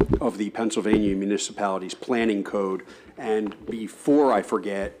 916.1A2 of the Pennsylvania Municipalities Planning Code. And before I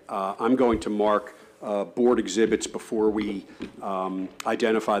forget, I'm going to mark board exhibits before we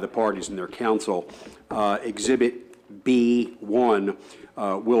identify the parties and their counsel. Exhibit B1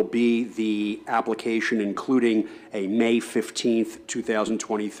 will be the application including a May 15th,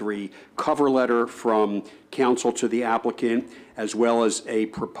 2023 cover letter from counsel to the applicant, as well as a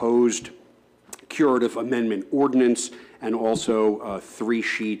proposed curative amendment ordinance, and also 3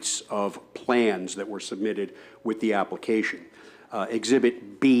 sheets of plans that were submitted with the application.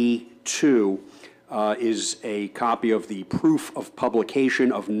 Exhibit B2 is a copy of the proof of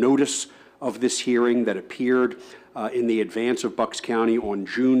publication of notice of this hearing that appeared in the Advance of Bucks County on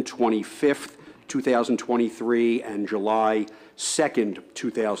June 25th, 2023 and July 2nd,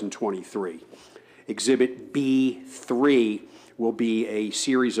 2023. Exhibit B3 will be a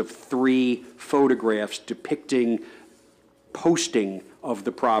series of 3 photographs depicting posting of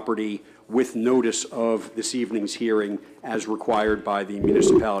the property with notice of this evening's hearing as required by the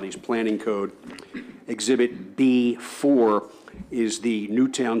municipality's planning code. Exhibit B4 is the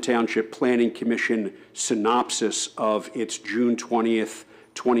Newtown Township Planning Commission synopsis of its June 20th,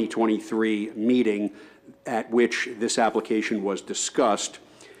 2023 meeting at which this application was discussed.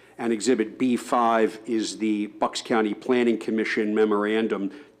 And Exhibit B5 is the Bucks County Planning Commission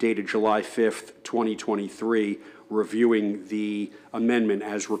memorandum dated July 5th, 2023, reviewing the amendment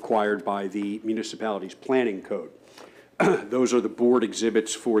as required by the municipality's planning code. Those are the board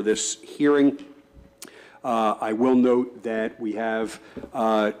exhibits for this hearing. I will note that we have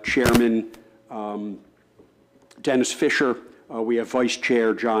Chairman Dennis Fisher, we have Vice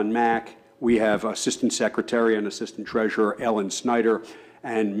Chair John Mack, we have Assistant Secretary and Assistant Treasurer Ellen Snyder,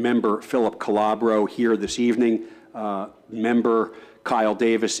 and Member Philip Calabro here this evening. Member Kyle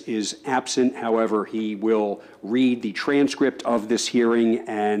Davis is absent. However, he will read the transcript of this hearing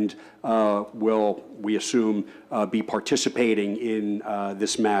and will, we assume, be participating in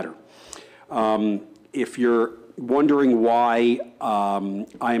this matter. If you're wondering why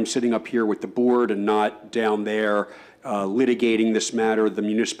I am sitting up here with the board and not down there litigating this matter, the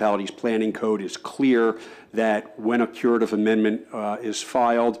municipality's planning code is clear that when a curative amendment is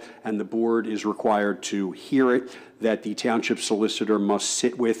filed and the board is required to hear it, that the township solicitor must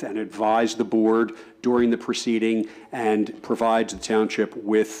sit with and advise the board during the proceeding and provides the township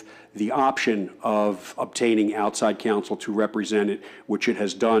with the option of obtaining outside counsel to represent it, which it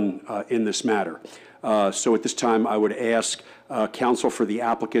has done in this matter. So at this time, I would ask counsel for the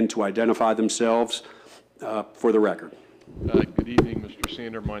applicant to identify themselves for the record. Good evening, Mr.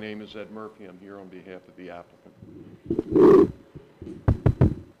 Sander. My name is Ed Murphy. I'm here on behalf of the applicant.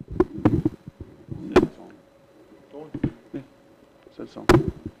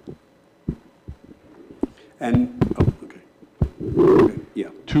 And, oh, okay. Yeah.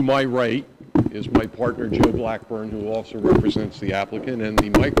 To my right is my partner, Joe Blackburn, who also represents the applicant, and the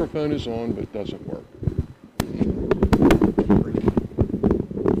microphone is on but doesn't work.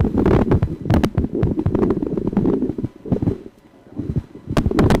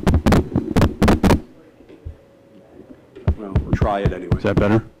 Well, we'll try it anyway. Is that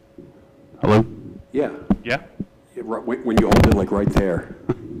better? Hello? Yeah. Yeah? When you hold it like right there.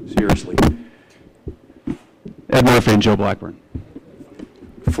 Seriously. Ed Murphy and Joe Blackburn.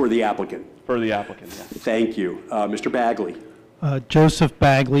 For the applicant. For the applicant, yeah. Thank you. Mr. Bagley. Joseph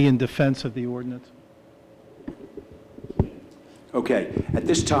Bagley in defense of the ordinance. Okay. At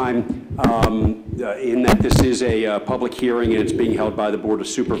this time, in that this is a public hearing and it's being held by the Board of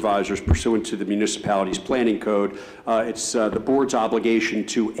Supervisors pursuant to the municipality's planning code, it's the board's obligation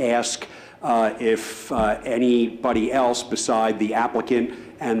to ask if anybody else beside the applicant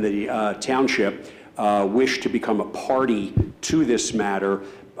and the township wish to become a party to this matter.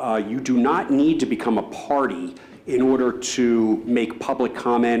 You do not need to become a party in order to make public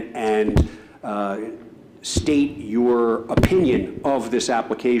comment and state your opinion of this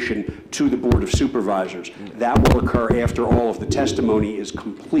application to the Board of Supervisors. That will occur after all of the testimony is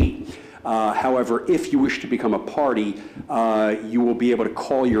complete. However, if you wish to become a party, you will be able to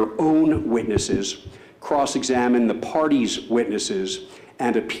call your own witnesses, cross-examine the party's witnesses,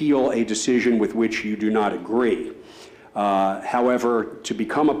 and appeal a decision with which you do not agree. However, to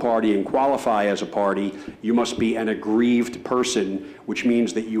become a party and qualify as a party, you must be an aggrieved person, which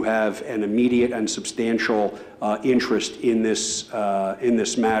means that you have an immediate and substantial interest in this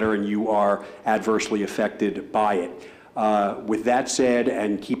matter and you are adversely affected by it. With that said,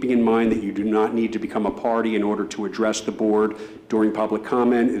 and keeping in mind that you do not need to become a party in order to address the board during public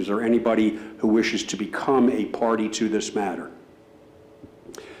comment, is there anybody who wishes to become a party to this matter?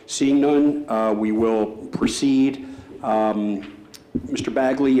 Seeing none, we will proceed. Mr.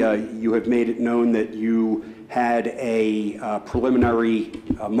 Bagley, you have made it known that you had a preliminary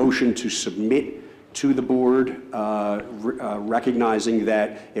motion to submit to the board, recognizing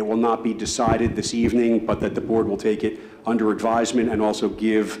that it will not be decided this evening, but that the board will take it under advisement and also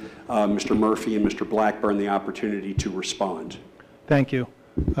give Mr. Murphy and Mr. Blackburn the opportunity to respond. Thank you.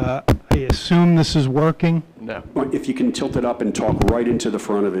 I assume this is working? No. If you can tilt it up and talk right into the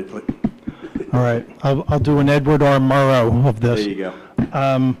front of it. All right. I'll do an Edward R. Murrow of this. There you go.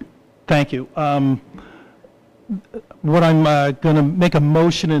 Thank you. What I'm going to make a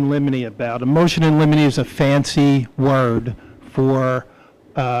motion in limine about. A motion in limine is a fancy word for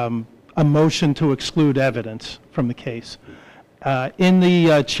a motion to exclude evidence from the case. In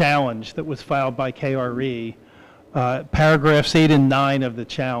the challenge that was filed by KRE, paragraphs 8 and 9 of the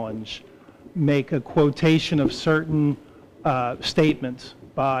challenge make a quotation of certain statements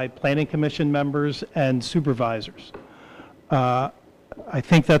by Planning Commission members and supervisors. I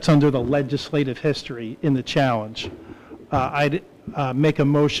think that's under the legislative history in the challenge. I'd make a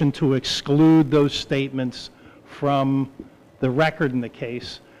motion to exclude those statements from the record in the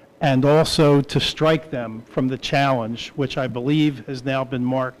case, and also to strike them from the challenge, which I believe has now been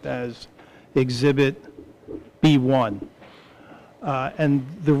marked as Exhibit B1. And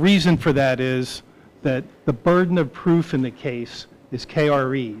the reason for that is that the burden of proof in the case is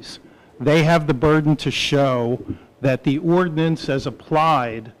KRE's. They have the burden to show that the ordinance as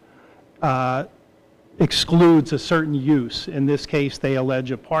applied excludes a certain use. In this case, they allege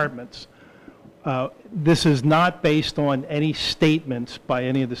apartments. This is not based on any statements by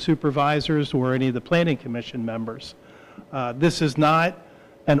any of the supervisors or any of the planning commission members. This is not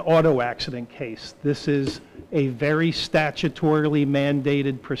an auto accident case. This is a very statutorily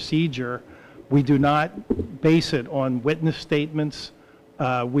mandated procedure. We do not base it on witness statements.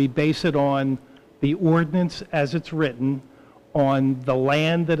 We base it on the ordinance as it's written, on the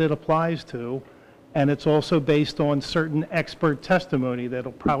land that it applies to, and it's also based on certain expert testimony that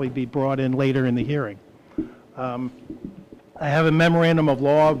will probably be brought in later in the hearing. I have a memorandum of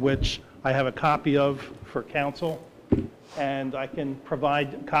law, which I have a copy of for council, and I can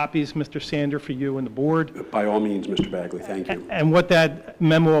provide copies, Mr. Sander, for you and the board. By all means, Mr. Bagley, thank you. And what that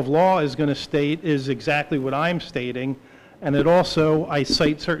memo of law is going to state is exactly what I'm stating, and it also, I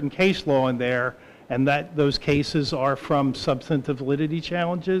cite certain case law in there, and that those cases are from substantive validity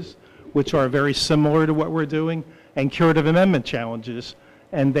challenges, which are very similar to what we're doing, and curative amendment challenges.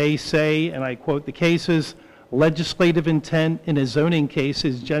 And they say, and I quote the cases, legislative intent in a zoning case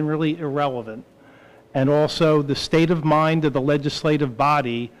is generally irrelevant. And also, the state of mind of the legislative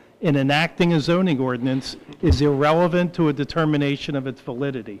body in enacting a zoning ordinance is irrelevant to a determination of its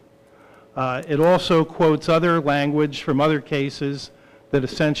validity. It also quotes other language from other cases that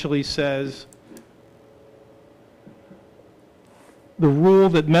essentially says, the rule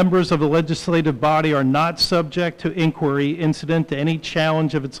that members of the legislative body are not subject to inquiry incident to any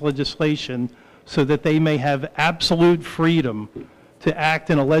challenge of its legislation, so that they may have absolute freedom to act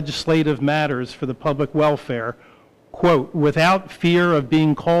in legislative matters for the public welfare, quote, without fear of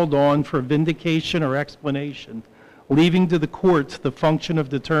being called on for vindication or explanation, leaving to the courts the function of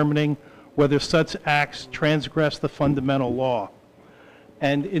determining whether such acts transgress the fundamental law.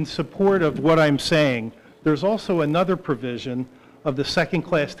 And in support of what I'm saying, there's also another provision of the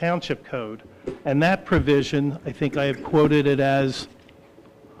second-class township code, and that provision, I think I have quoted it as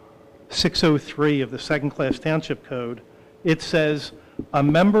 603 of the second-class township code. It says, a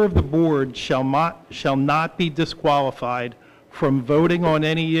member of the board shall not be disqualified from voting on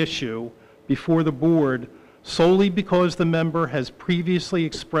any issue before the board solely because the member has previously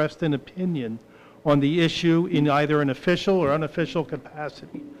expressed an opinion on the issue in either an official or unofficial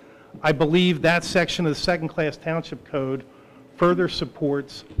capacity. I believe that section of the second-class township code further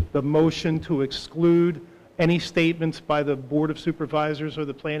supports the motion to exclude any statements by the Board of Supervisors or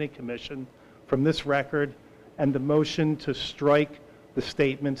the Planning Commission from this record, and the motion to strike the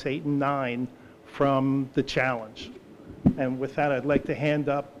statements 8 and 9 from the challenge. And with that, I'd like to hand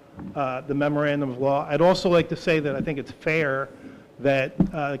up the memorandum of law. I'd also like to say that I think it's fair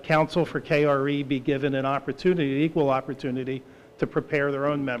that counsel for KRE be given an opportunity, an equal opportunity, to prepare their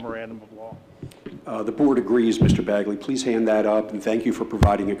own memorandum of law. The board agrees, Mr. Bagley. Please hand that up, and thank you for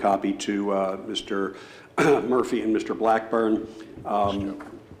providing a copy to Mr. Murphy and Mr. Blackburn.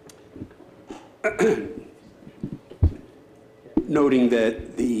 Noting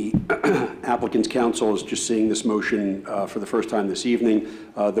that the applicant's counsel is just seeing this motion for the first time this evening,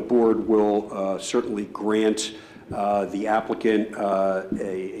 the board will certainly grant the applicant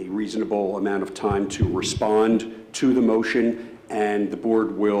a reasonable amount of time to respond to the motion, and the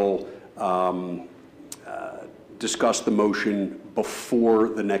board will discuss the motion before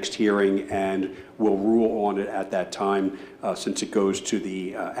the next hearing and will rule on it at that time since it goes to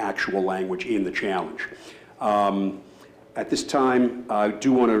the actual language in the challenge. At this time, I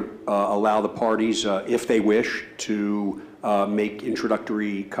do want to allow the parties, if they wish, to make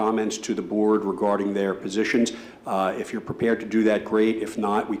introductory comments to the board regarding their positions. If you're prepared to do that, great. If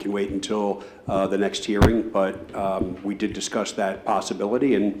not, we can wait until the next hearing, but we did discuss that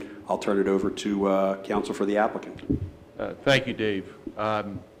possibility, and I'll turn it over to counsel for the applicant. Thank you, Dave.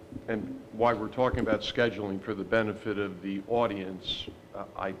 And while we're talking about scheduling for the benefit of the audience,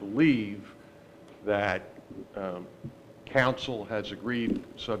 I believe that council has agreed,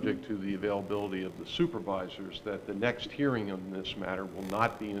 subject to the availability of the supervisors, that the next hearing on this matter will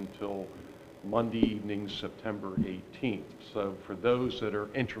not be until Monday evening, September 18th. So for those that are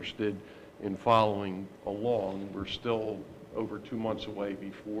interested in following along, we're still over 2 months away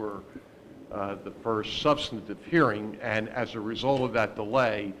before the first substantive hearing, and as a result of that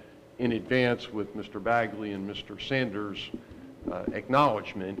delay, in advance with Mr. Bagley and Mr. Sanders'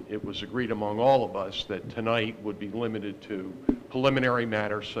 acknowledgement, it was agreed among all of us that tonight would be limited to preliminary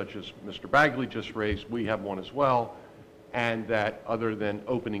matters such as Mr. Bagley just raised, we have one as well, and that other than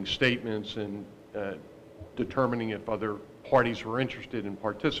opening statements and determining if other parties were interested in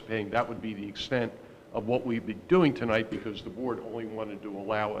participating, that would be the extent of what we'd be doing tonight, because the board only wanted to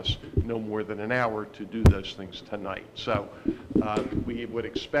allow us no more than an hour to do those things tonight. So we would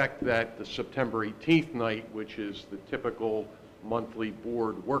expect that the September 18th night, which is the typical monthly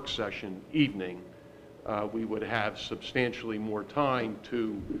board work session evening, we would have substantially more time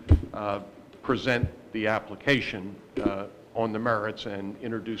to present the application on the merits and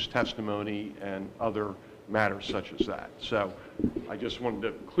introduce testimony and other matters such as that. So I just wanted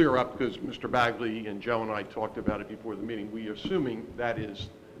to clear up, because Mr. Bagley and Joe and I talked about it before the meeting. We are assuming that is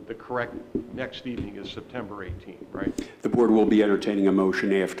the correct next evening is September 18th, right? The board will be entertaining a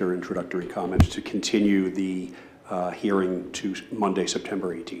motion after introductory comments to continue the hearing to Monday,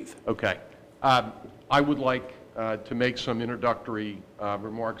 September 18th. Okay. I would like to make some introductory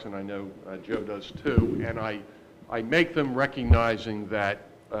remarks, and I know Joe does too, and I make them recognizing that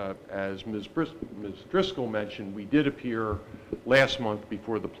as Ms. Driscoll mentioned, we did appear last month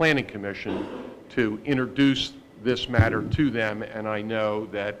before the Planning Commission to introduce this matter to them, and I know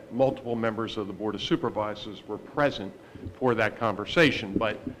that multiple members of the Board of Supervisors were present for that conversation.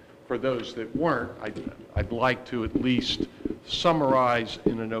 But for those that weren't, I'd like to at least summarize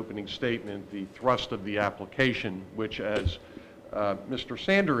in an opening statement the thrust of the application, which, as Mr.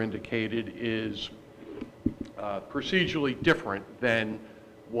 Sander indicated, is procedurally different than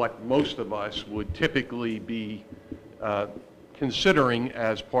what most of us would typically be considering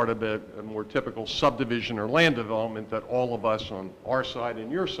as part of a more typical subdivision or land development that all of us on our side and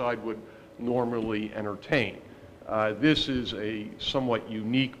your side would normally entertain. This is a somewhat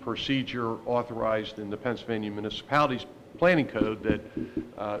unique procedure authorized in the Pennsylvania Municipalities Planning Code that,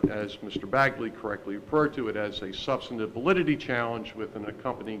 as Mr. Bagley correctly referred to it, as a substantive validity challenge with an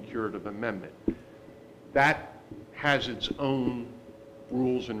accompanying curative amendment. That has its own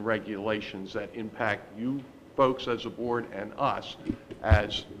rules and regulations that impact you folks as a board and us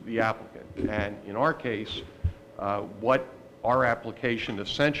as the applicant. And in our case, what our application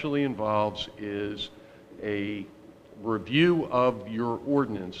essentially involves is a review of your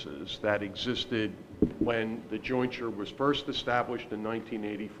ordinances that existed when the jointure was first established in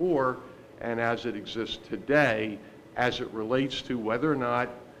 1984 and as it exists today, as it relates to whether or not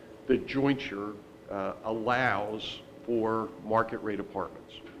the jointure allows for market rate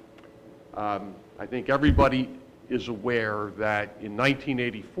apartments. I think everybody is aware that in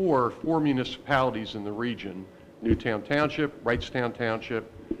 1984, 4 municipalities in the region, Newtown Township, Wrightstown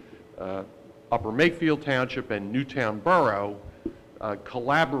Township, Upper Makefield Township, and Newtown Borough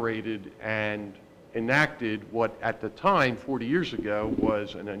collaborated and enacted what at the time, 40 years ago,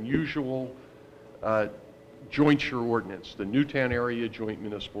 was an unusual jointure ordinance, the Newtown Area Joint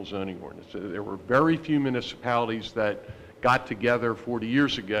Municipal Zoning Ordinance. There were very few municipalities that got together 40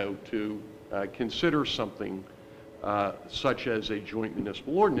 years ago to consider something such as a joint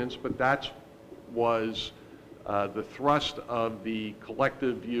municipal ordinance, but that was the thrust of the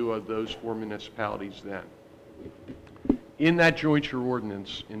collective view of those 4 municipalities then. In that jointure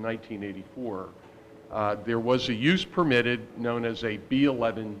ordinance in 1984, there was a use permitted known as a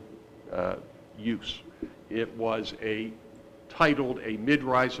B11 use. It was titled a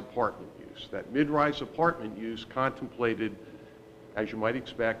mid-rise apartment use. That mid-rise apartment use contemplated, as you might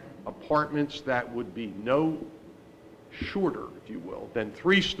expect, apartments that would be no shorter, if you will, than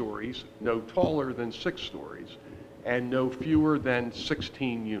 3 stories, no taller than 6 stories, and no fewer than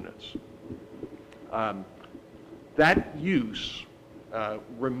 16 units. That use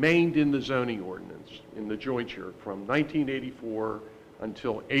remained in the zoning ordinance, in the jointure, from 1984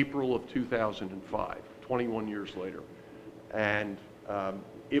 until April of 2005, 21 years later. And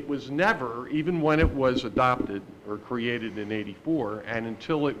it was never, even when it was adopted or created in 84, and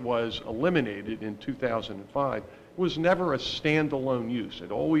until it was eliminated in 2005, it was never a standalone use.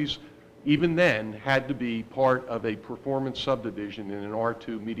 It always, even then, had to be part of a performance subdivision in an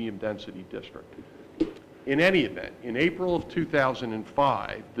R2 medium density district. In any event, in April of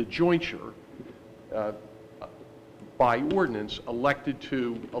 2005, the jointure, by ordinance, elected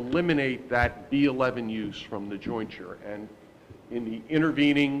to eliminate that B11 use from the jointure. And in the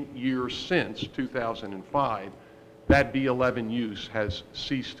intervening years since 2005, that B11 use has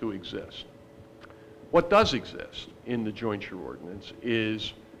ceased to exist. What does exist in the jointure ordinance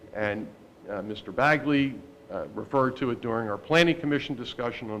is, and Mr. Bagley referred to it during our Planning Commission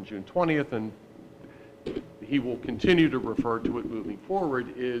discussion on June 20th, and he will continue to refer to it moving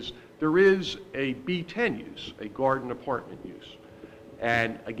forward, is there is a B10 use, a garden apartment use.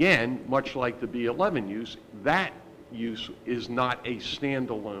 And again, much like the B11 use, that use is not a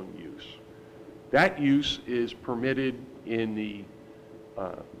standalone use. That use is permitted in the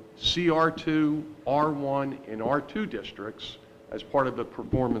CR2, R1, and R2 districts as part of the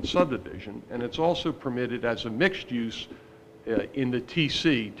performance subdivision, and it's also permitted as a mixed use in the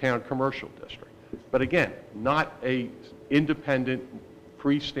TC, Town Commercial District. But again, not a independent,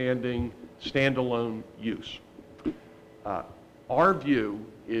 freestanding, standalone use. Our view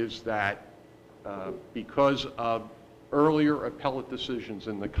is that because of earlier appellate decisions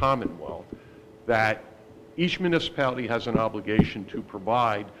in the Commonwealth, that each municipality has an obligation to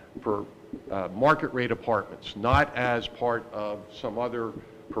provide for market rate apartments, not as part of some other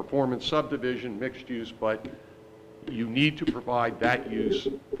performance subdivision, mixed use, but you need to provide that use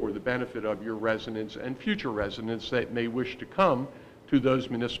for the benefit of your residents and future residents that may wish to come to those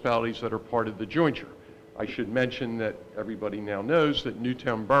municipalities that are part of the jointure. I should mention that everybody now knows that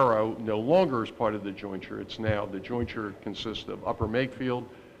Newtown Borough no longer is part of the jointure. It's now, the jointure consists of Upper Makefield,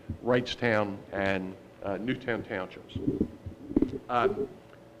 Wrightstown, and Newtown Townships.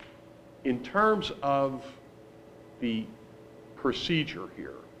 In terms of the procedure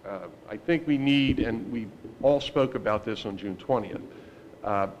here, I think we need, and we all spoke about this on June 20th,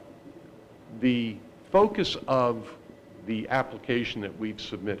 the focus of the application that we've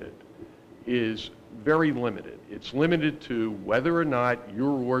submitted is very limited. It's limited to whether or not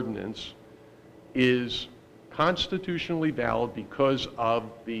your ordinance is constitutionally valid because of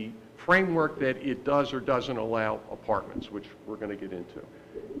the framework that it does or doesn't allow apartments, which we're going to get into.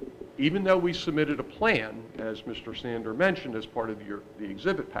 Even though we submitted a plan, as Mr. Sander mentioned, as part of the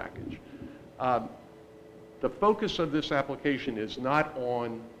exhibit package, the focus of this application is not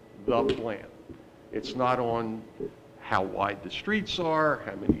on the plan. It's not on how wide the streets are,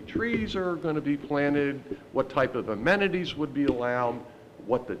 how many trees are going to be planted, what type of amenities would be allowed,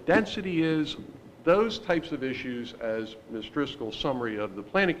 what the density is. Those types of issues, as Ms. Driscoll's summary of the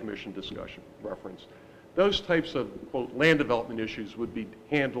Planning Commission discussion referenced, those types of, quote, land development issues would be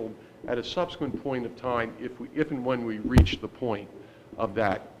handled at a subsequent point of time if and when we reach the point of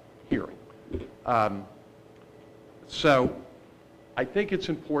that hearing. So I think it's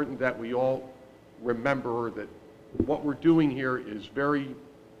important that we all remember that what we're doing here is very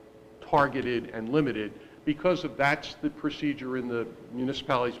targeted and limited because that's the procedure in the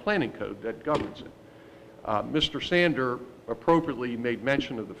municipality's planning code that governs it. Mr. Sander appropriately made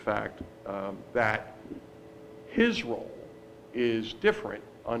mention of the fact that his role is different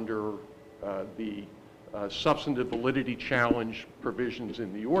under the substantive validity challenge provisions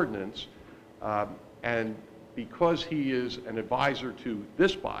in the ordinance, and because he is an advisor to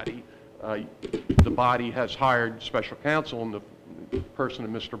this body, the body has hired special counsel in the person of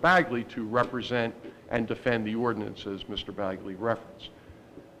Mr. Bagley to represent and defend the ordinance, as Mr. Bagley referenced.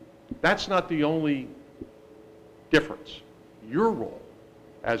 That's not the only difference. Your role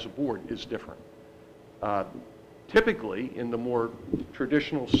as a board is different. Typically, in the more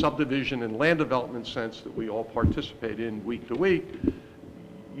traditional subdivision and land development sense that we all participate in week to week,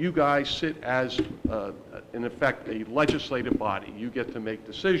 you guys sit as, in effect, a legislative body. You get to make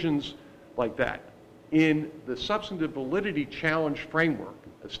decisions like that. In the substantive validity challenge framework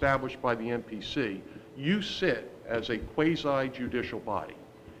established by the MPC, you sit as a quasi-judicial body.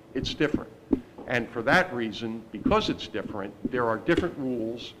 It's different. And for that reason, because it's different, there are different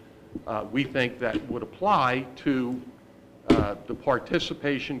rules we think that would apply to the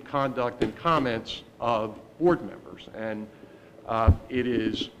participation, conduct, and comments of board members. And it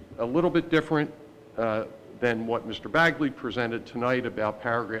is a little bit different than what Mr. Bagley presented tonight about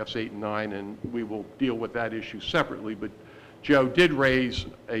paragraphs 8 and 9, and we will deal with that issue separately. But Joe did raise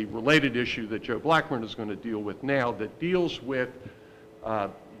a related issue that Joe Blackburn is going to deal with now that deals with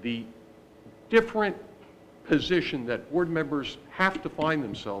the different position that board members have to find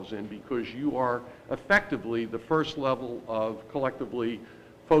themselves in because you are effectively the first level of collectively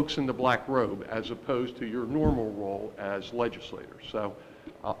folks in the black robe as opposed to your normal role as legislators. So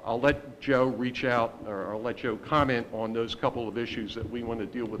I'll let Joe reach out, or I'll let Joe comment on those couple of issues that we want to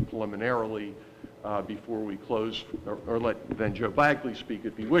deal with preliminarily before we close, or let then Joe Bagley speak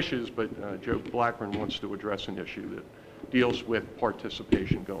if he wishes, but Joe Blackburn wants to address an issue that deals with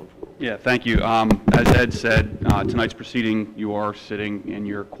participation going forward. Yeah, thank you. As Ed said, tonight's proceeding, you are sitting in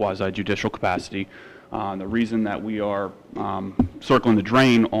your quasi-judicial capacity. The reason that we are circling the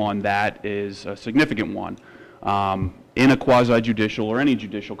drain on that is a significant one. In a quasi-judicial or any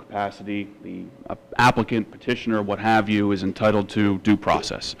judicial capacity, the applicant, petitioner, what have you, is entitled to due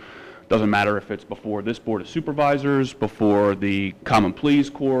process. Doesn't matter if it's before this Board of Supervisors, before the Common Pleas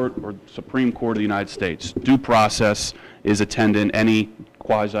Court, or Supreme Court of the United States. Due process is attendant any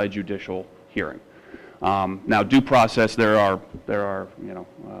quasi-judicial hearing. Now, due process, there are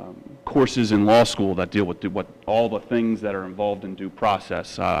courses in law school that deal with all the things that are involved in due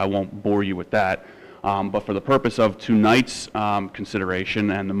process. I won't bore you with that. But for the purpose of tonight's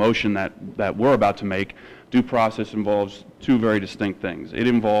consideration and the motion that we're about to make, due process involves two very distinct things. It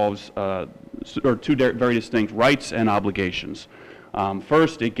involves very distinct rights and obligations.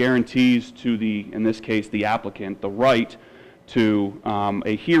 First, it guarantees to in this case, the applicant, the right to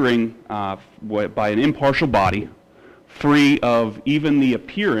a hearing by an impartial body, free of even the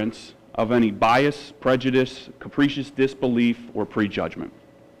appearance of any bias, prejudice, capricious disbelief, or prejudgment.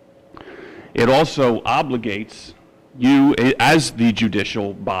 It also obligates you, as the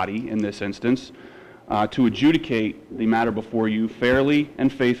judicial body in this instance, to adjudicate the matter before you fairly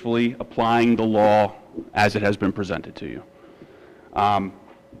and faithfully, applying the law as it has been presented to you.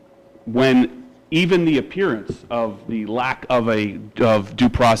 When even the appearance of the lack of due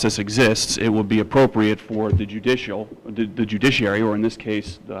process exists, it will be appropriate for the judiciary, or in this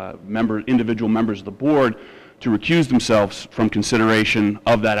case, individual members of the board, to recuse themselves from consideration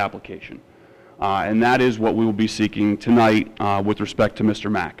of that application. And that is what we will be seeking tonight with respect to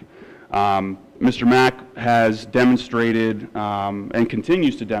Mr. Mack. Mr. Mack has demonstrated and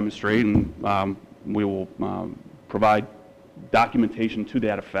continues to demonstrate, and we will provide documentation to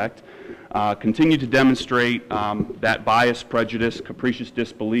that effect, continue to demonstrate that bias, prejudice, capricious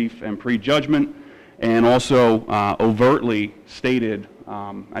disbelief, and prejudgment, and also overtly stated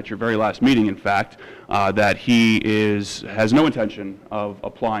at your very last meeting, in fact, that he has no intention of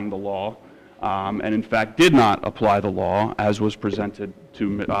applying the law, and in fact did not apply the law as was presented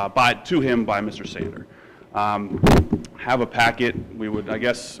to him by Mr. Sander. Have a packet. We would, I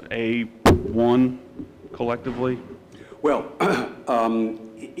guess, A1 collectively. Well,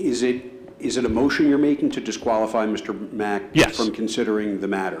 is it a motion you're making to disqualify Mr. Mack from considering the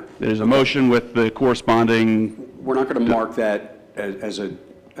matter? There's a motion with the corresponding. We're not going to mark that as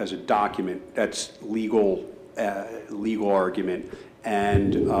a document. That's legal argument.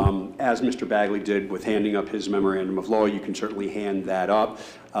 And as Mr. Bagley did with handing up his memorandum of law, you can certainly hand that up,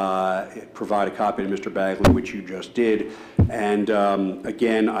 provide a copy to Mr. Bagley, which you just did. And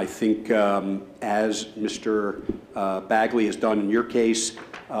again, I think as Mr. Bagley has done in your case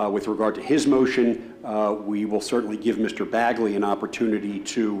with regard to his motion, we will certainly give Mr. Bagley an opportunity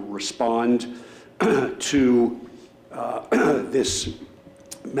to respond to this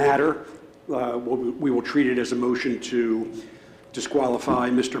matter. We will treat it as a motion to disqualify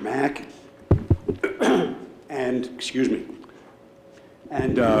Mr. Mack, and, excuse me,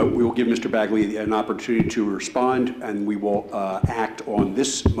 and we will give Mr. Bagley an opportunity to respond, and we will act on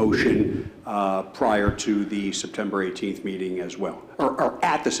this motion prior to the September 18th meeting as well, or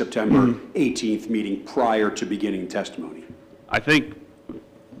at the September 18th meeting prior to beginning testimony. I think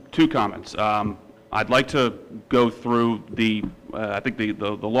two comments. I'd like to go through I think the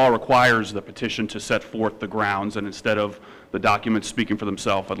law requires the petition to set forth the grounds, and instead of the documents speaking for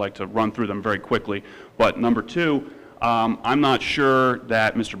themselves, I'd like to run through them very quickly. But number two, I'm not sure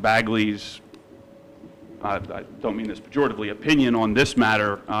that Mr. Bagley's, I don't mean this pejoratively, opinion on this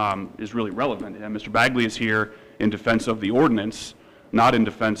matter is really relevant. And Mr. Bagley is here in defense of the ordinance, not in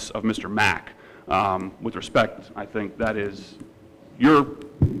defense of Mr. Mack. With respect, I think that is your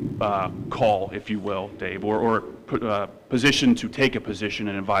call, if you will, Dave, or position to take a position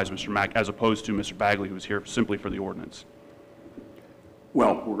and advise Mr. Mack, as opposed to Mr. Bagley, who's here simply for the ordinance.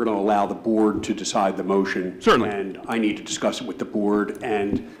 Well, we're going to allow the board to decide the motion. Certainly. And I need to discuss it with the board.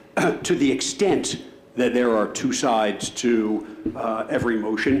 And to the extent that there are two sides to every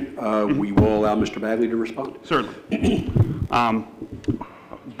motion, we will allow Mr. Bagley to respond. Certainly.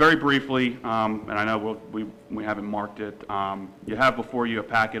 Very briefly, and I know we haven't marked it, you have before you a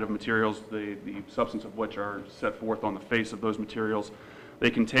packet of materials, the substance of which are set forth on the face of those materials. They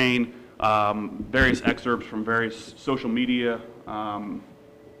contain various excerpts from various social media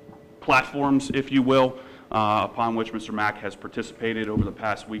platforms, if you will, upon which Mr. Mack has participated over the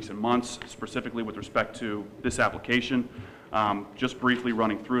past weeks and months, specifically with respect to this application. Just briefly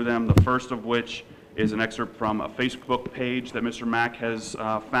running through them, the first of which is an excerpt from a Facebook page that Mr. Mack has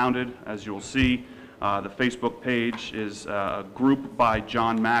founded. As you'll see, the Facebook page is a group by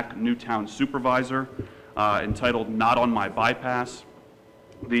John Mack, Newtown Supervisor, entitled Not on My Bypass.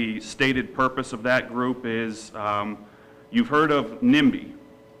 The stated purpose of that group is, you've heard of NIMBY,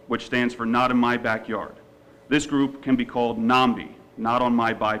 which stands for Not in My Backyard. This group can be called NAMBY, Not on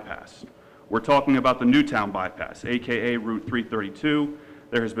My Bypass. We're talking about the Newtown Bypass, AKA Route 332.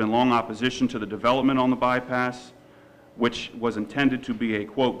 There has been long opposition to the development on the bypass, which was intended to be a,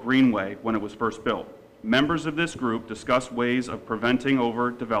 quote, greenway when it was first built. Members of this group discussed ways of preventing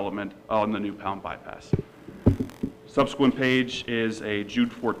overdevelopment on the New Pound bypass. Subsequent page is a June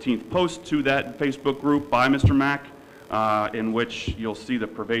 14th post to that Facebook group by Mr. Mack, in which you'll see the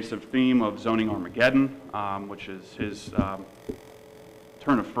pervasive theme of zoning Armageddon, which is his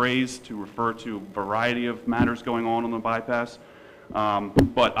turn of phrase to refer to a variety of matters going on the bypass,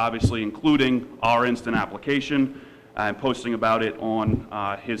 but obviously including our instant application and posting about it on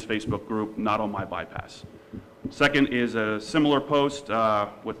his Facebook group, Not On My Bypass. Second is a similar post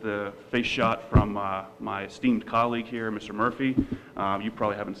with the face shot from my esteemed colleague here, Mr. Murphy. You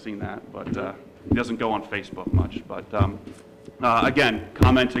probably haven't seen that, but he doesn't go on Facebook much. But again,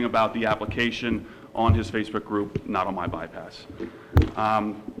 commenting about the application on his Facebook group, Not On My Bypass.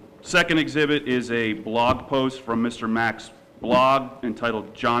 Second exhibit is a blog post from Mr. Mack's blog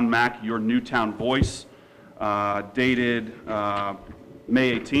entitled John Mack, Your Newtown Voice, dated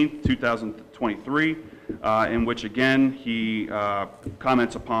May 18th, 2023. In which, again, he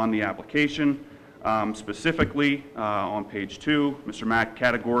comments upon the application. Specifically, on page 2, Mr. Mack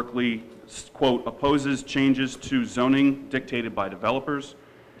categorically, quote, opposes changes to zoning dictated by developers,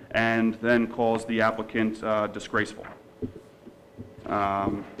 and then calls the applicant disgraceful.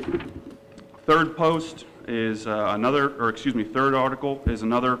 Third post is third article is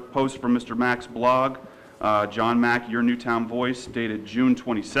another post from Mr. Mack's blog, John Mack, Your Newtown Voice, dated June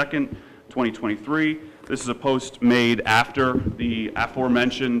 22nd, 2023. This is a post made after the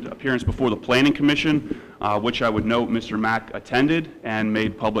aforementioned appearance before the Planning Commission, which I would note Mr. Mack attended and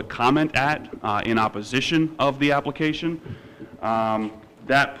made public comment at in opposition of the application.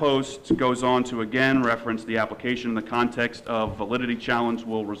 That post goes on to again reference the application in the context of validity challenge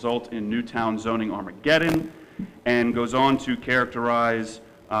will result in Newtown zoning Armageddon, and goes on to characterize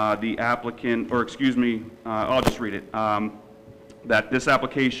the applicant, or excuse me, I'll just read it, that this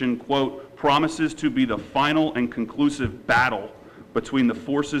application, quote, promises to be the final and conclusive battle between the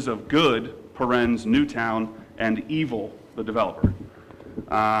forces of good, parens Newtown, and evil, the developer.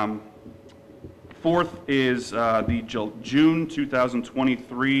 Fourth is the June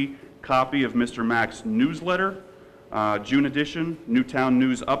 2023 copy of Mr. Mack's newsletter, June edition, Newtown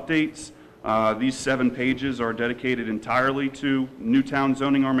News Updates. These 7 pages are dedicated entirely to Newtown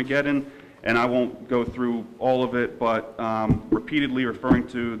zoning Armageddon, and I won't go through all of it, but repeatedly referring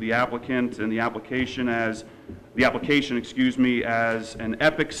to the applicant and the application, as an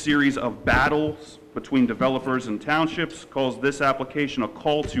epic series of battles between developers and townships, calls this application a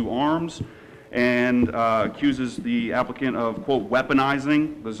call to arms, and accuses the applicant of, quote,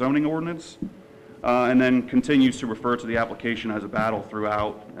 weaponizing the zoning ordinance, and then continues to refer to the application as a battle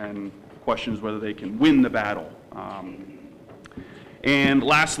throughout, and questions whether they can win the battle. And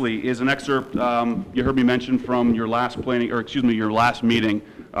lastly is an excerpt you heard me mention from your last your last meeting,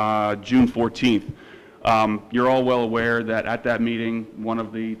 June 14th. You're all well aware that at that meeting, one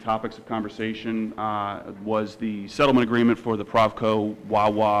of the topics of conversation was the settlement agreement for the Provco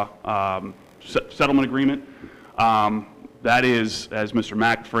Wawa settlement agreement. That is, as Mr.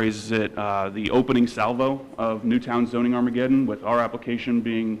 Mack phrases it, the opening salvo of Newtown zoning Armageddon, with our application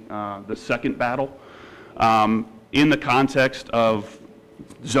being the second battle. In the context of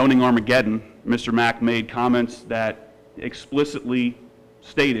zoning Armageddon, Mr. Mack made comments that explicitly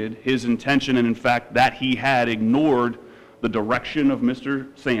stated his intention, and in fact that he had ignored the direction of Mr.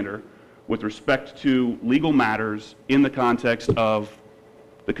 Sander with respect to legal matters in the context of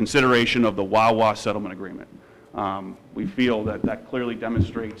the consideration of the Wawa settlement agreement. We feel that that clearly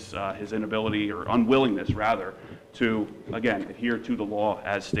demonstrates his inability, or unwillingness rather, to, again, adhere to the law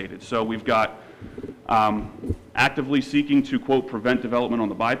as stated. So we've got actively seeking to, quote, prevent development on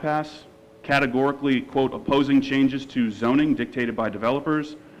the bypass, categorically, quote, opposing changes to zoning dictated by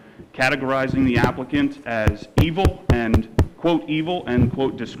developers, categorizing the applicant as evil and,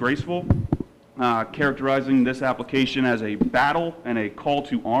 quote, disgraceful, characterizing this application as a battle and a call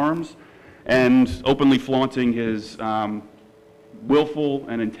to arms, and openly flaunting his willful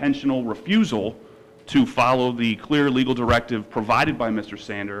and intentional refusal to follow the clear legal directive provided by Mr.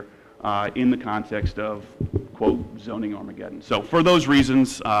 Sander in the context of, quote, zoning Armageddon. So for those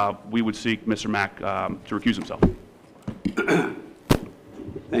reasons, we would seek Mr. Mack to recuse himself.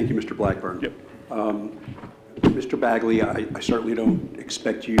 Thank you, Mr. Blackburn. Yep. Mr. Bagley, I certainly don't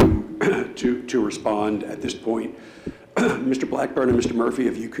expect you to respond at this point. Mr. Blackburn and Mr. Murphy,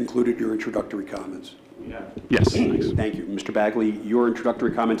 have you concluded your introductory comments? Yeah. Yes, thanks. Thank you. Mr. Bagley, your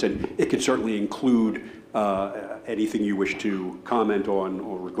introductory comments, and it could certainly include anything you wish to comment on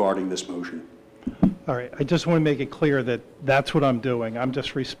or regarding this motion. All right, I just want to make it clear that that's what I'm doing. I'm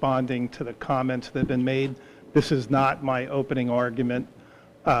just responding to the comments that have been made. This is not my opening argument.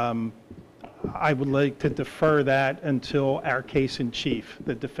 I would like to defer that until our case in chief,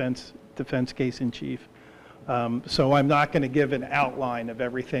 the defense case in chief. So I'm not going to give an outline of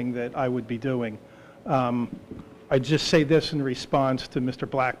everything that I would be doing. I just say this in response to Mr.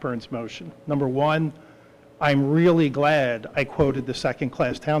 Blackburn's motion. Number one, I'm really glad I quoted the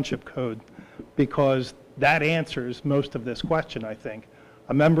second-class township code, because that answers most of this question, I think.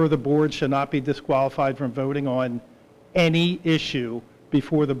 A member of the board should not be disqualified from voting on any issue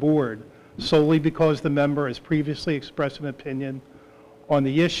before the board solely because the member has previously expressed an opinion on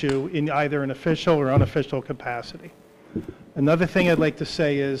the issue in either an official or unofficial capacity. Another thing I'd like to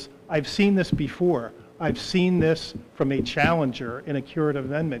say is I've seen this before. I've seen this from a challenger in a curative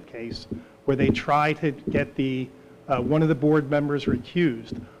amendment case where they try to get one of the board members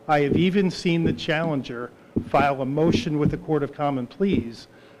recused. I have even seen the challenger file a motion with the Court of Common Pleas,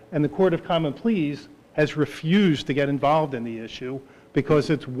 and the Court of Common Pleas has refused to get involved in the issue because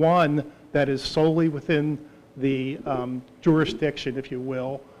it's one that is solely within the jurisdiction, if you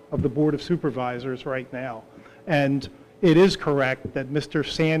will, of the Board of Supervisors right now. And it is correct that Mr.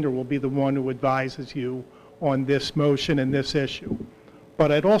 Sander will be the one who advises you on this motion and this issue.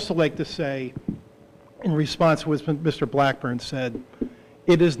 But I'd also like to say, in response to what Mr. Blackburn said,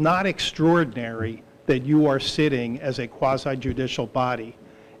 it is not extraordinary that you are sitting as a quasi-judicial body.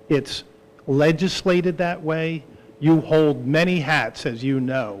 It's legislated that way. You hold many hats, as you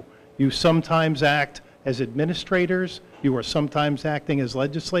know. You sometimes act as administrators, you are sometimes acting as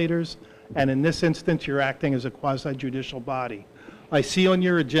legislators, and in this instance, you're acting as a quasi-judicial body. I see on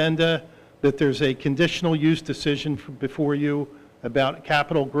your agenda that there's a conditional use decision before you about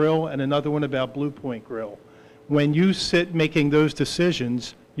Capitol Grill and another one about Blue Point Grill. When you sit making those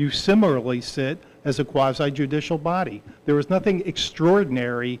decisions, you similarly sit as a quasi-judicial body. There was nothing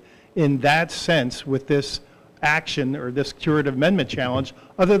extraordinary in that sense with this action or this curative amendment challenge,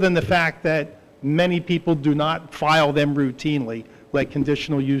 other than the fact that many people do not file them routinely, like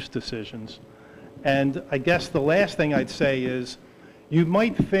conditional use decisions. And I guess the last thing I'd say is, you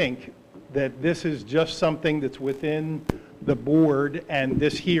might think that this is just something that's within the board and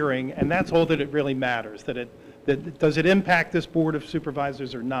this hearing, and that's all that it really matters, does it impact this Board of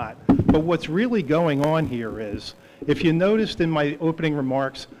Supervisors or not? But what's really going on here is, if you noticed in my opening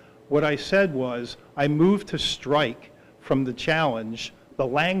remarks, what I said was, I moved to strike from the challenge the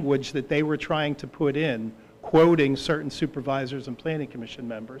language that they were trying to put in, quoting certain supervisors and planning commission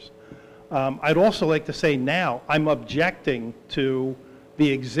members. I'd also like to say now, I'm objecting to the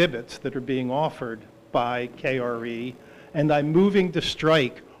exhibits that are being offered by KRE, and I'm moving to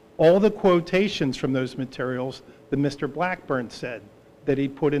strike all the quotations from those materials that Mr. Blackburn said that he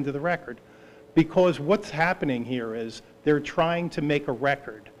put into the record. Because what's happening here is they're trying to make a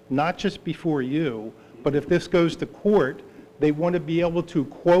record, not just before you, but if this goes to court, they want to be able to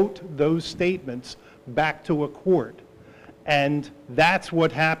quote those statements back to a court. And that's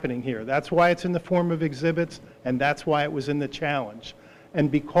what's happening here. That's why it's in the form of exhibits, and that's why it was in the challenge. And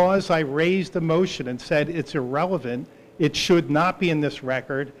because I raised the motion and said it's irrelevant, it should not be in this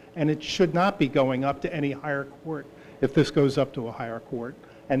record, and it should not be going up to any higher court if this goes up to a higher court.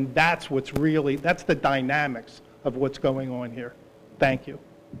 And that's what's really, that's the dynamics of what's going on here. Thank you.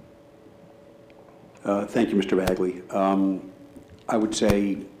 Thank you, Mr. Bagley. I would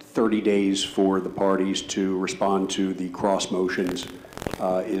say 30 days for the parties to respond to the cross motions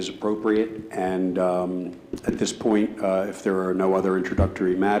is appropriate. And at this point, if there are no other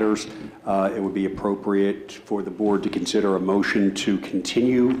introductory matters, it would be appropriate for the board to consider a motion to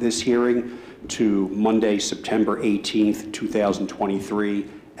continue this hearing to Monday, September 18th, 2023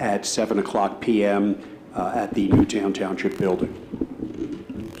 at 7:00 p.m. At the Newtown Township Building.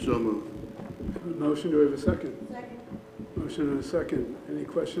 So moved. Motion, do we have a second? Second. Motion and a second. Any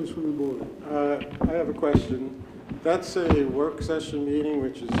questions from the board? I have a question. That's a work session meeting,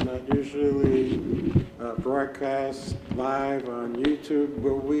 which is not usually broadcast live on YouTube.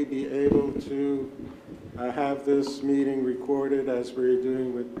 Will we be able to have this meeting recorded as we're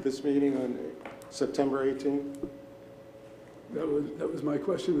doing with this meeting on September 18th? That was my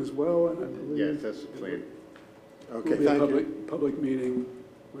question as well, and I believe Yes, that's the plan. Okay, will be a thank you. public meeting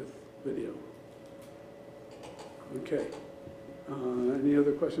with video. Okay. Any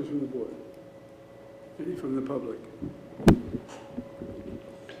other questions from the board? Any from the public?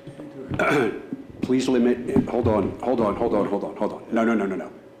 Please limit. Hold on.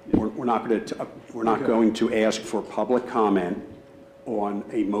 No. We're not going to ask for public comment on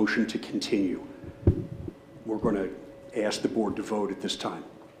a motion to continue. We're going to ask the board to vote at this time.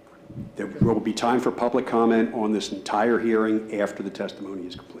 There will be time for public comment on this entire hearing after the testimony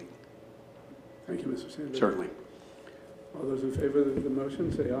is complete. Thank you, Mr. Sanders. Certainly. All those in favor of the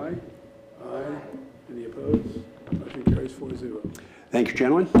motion, say aye. Aye. Any opposed? Motion carries 4-0. Thank you,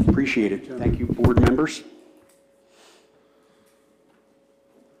 gentlemen. Appreciate it. Thank you, board members.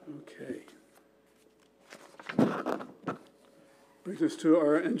 Okay. Brings us to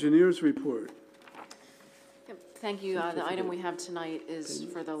our engineers report. Yep, thank you. The item we have tonight is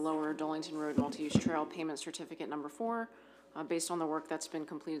for the Lower Dolington Road Multi-Use Trail Payment Certificate number 4. Based on the work that's been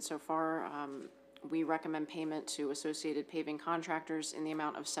completed so far, we recommend payment to Associated Paving Contractors in the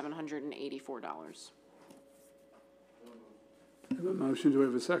amount of $784. I have a motion. Do we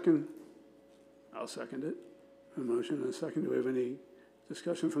have a second? I'll second it. A motion and a second. Do we have any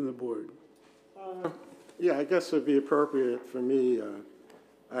discussion from the board? Yeah, I guess it'd be appropriate for me.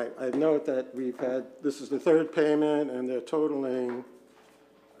 I note that we've had, this is the third payment, and they're totaling,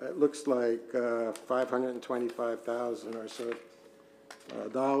 it looks like $525,000 or so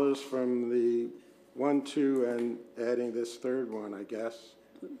dollars from the 1, 2, and adding this third one, I guess.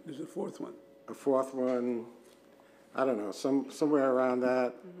 There's a fourth one. A fourth one, I don't know, somewhere around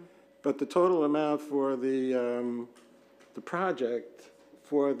that. But the total amount for the project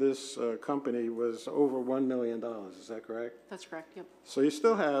for this company was over $1 million. Is that correct? That's correct, yep. So you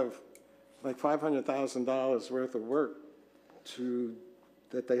still have like $500,000 worth of work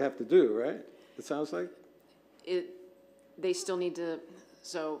that they have to do, right? It sounds like? They still need to,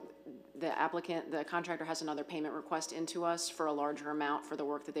 so the contractor has another payment request into us for a larger amount for the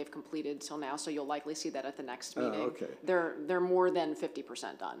work that they've completed till now, so you'll likely see that at the next meeting. Okay. They're more than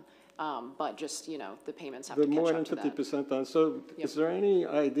 50% done, but just, the payments have to They're catch more up than to that. 50% done. So Yep. is there any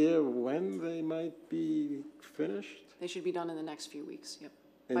idea when they might be finished? They should be done in the next few weeks, yep.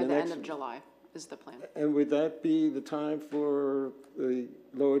 In By the the end next- of July is the plan. And would that be the time for the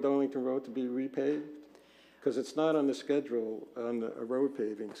Lower Darlington Road to be repaved? Because it's not on the schedule, on the road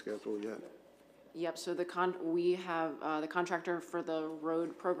paving schedule yet. Yep, so the contractor for the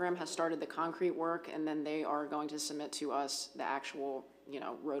road program has started the concrete work, and then they are going to submit to us the actual,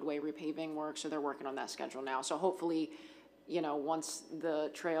 roadway repaving work, so they're working on that schedule now. So hopefully, once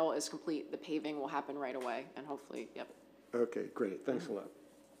the trail is complete, the paving will happen right away, and hopefully, yep. Okay, great, thanks a lot.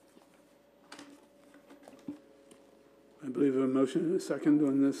 I believe a motion and a second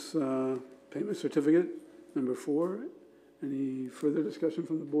on this payment certificate, number 4. Any further discussion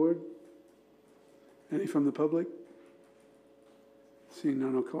from the board? Any from the public? Seeing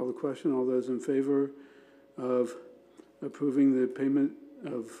none, I'll call the question. All those in favor of approving the payment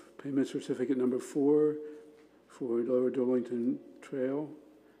certificate number 4 for Lower Darlington Trail,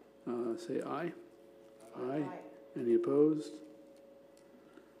 say aye. Aye. Any opposed?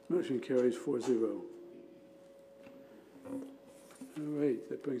 Motion carries 4-0. All right,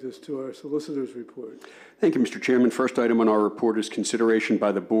 that brings us to our solicitor's report. Thank you, Mr. Chairman. First item on our report is consideration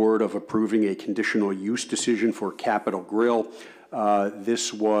by the board of approving a conditional use decision for Capital Grill.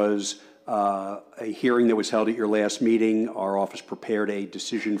 This was a hearing that was held at your last meeting. Our office prepared a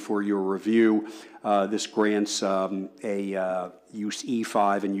decision for your review. This grants a use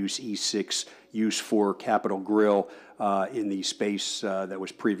E5 and use E6 use for Capital Grill in the space that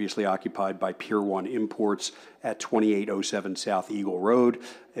was previously occupied by Pier 1 Imports at 2807 South Eagle Road.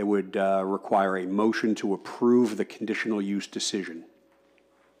 It would require a motion to approve the conditional use decision.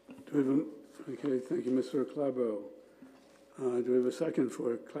 Do we have okay, thank you, Mr. Clabro. Do we have a second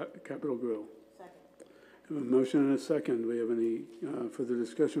for Capital Grill? Second. We have a motion and a second. Do we have any further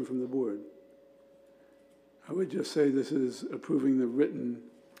discussion from the board? I would just say this is approving the written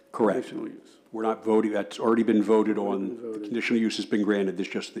conditional use. We're not voting. That's already been voted on. The conditional use has been granted.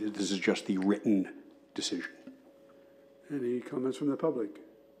 This is just the written decision. Any comments from the public?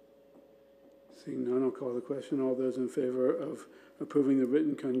 Seeing none, I'll call the question. All those in favor of approving the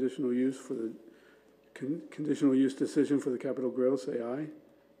written conditional use for the conditional use decision for the Capital Grill, say aye.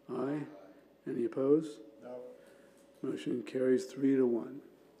 Aye. Any opposed? No. Motion carries 3-1.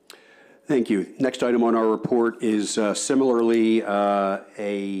 Thank you. Next item on our report is similarly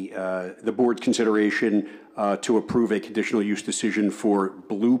the board's consideration to approve a conditional use decision for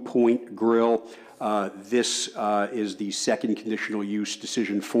Blue Point Grill. This is the second conditional use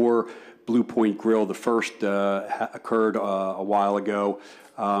decision for Blue Point Grill. The first occurred a while ago,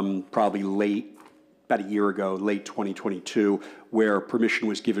 probably about a year ago, late 2022, where permission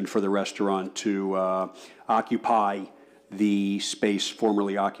was given for the restaurant to occupy the space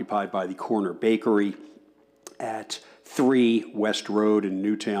formerly occupied by the Corner Bakery at 3 West Road in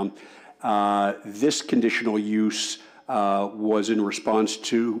Newtown. This conditional use was in response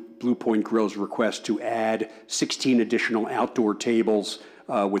to Blue Point Grill's request to add 16 additional outdoor tables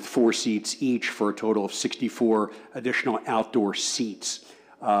with 4 seats each for a total of 64 additional outdoor seats.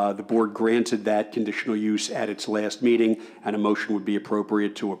 The board granted that conditional use at its last meeting, and a motion would be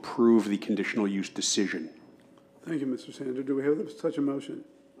appropriate to approve the conditional use decision. Thank you, Mr. Sander. Do we have such a motion?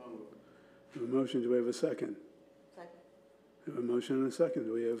 We have a motion. Do we have a second? Second. We have a motion and a second.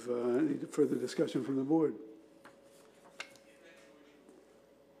 Do we have any further discussion from the board?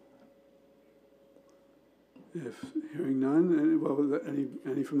 If hearing none,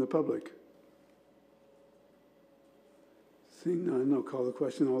 any from the public? Seeing none, I'll call the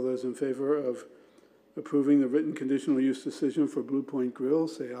question. All those in favor of approving the written conditional use decision for Blue Point Grill,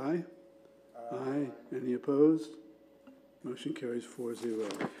 say aye. Aye. Any opposed? Motion carries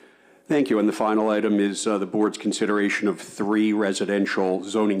 4-0. Thank you. And the final item is the board's consideration of 3 residential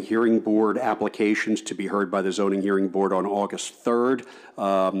zoning hearing board applications to be heard by the zoning hearing board on August 3rd.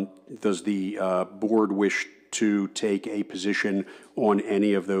 Does the board wish to take a position on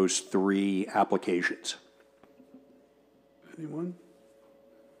any of those 3 applications? Anyone?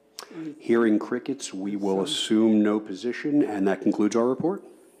 Hearing crickets, we will assume no position, and that concludes our report.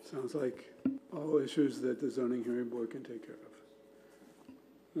 Sounds like all issues that the zoning hearing board can take care of.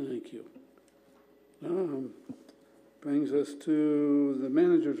 Thank you. Brings us to the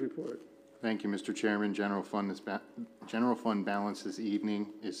manager's report. Thank you, Mr. Chairman. General fund balance this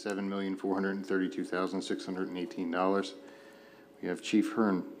evening is $7,432,618. We have Chief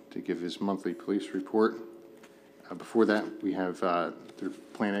Hearn to give his monthly police report. Before that, we have the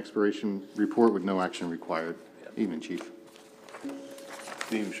plan expiration report with no action required. Evening, Chief.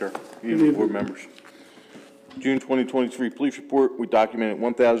 Good evening, sir. Good evening, board members. June 2023 police report, we documented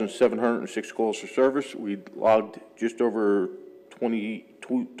 1,706 calls for service. We logged just over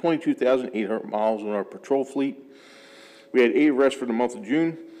 22,800 miles on our patrol fleet. We had 8 arrests for the month of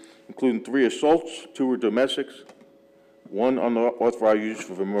June, including 3 assaults, 2 were domestics, 1 unauthorized use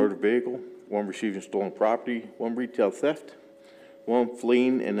of a motor vehicle, 1 receiving stolen property, 1 retail theft, 1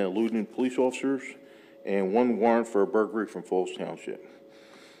 fleeing and eluding police officers, and 1 warrant for a burglary from Falls Township.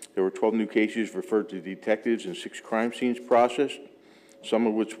 There were 12 new cases referred to detectives and 6 crime scenes processed, some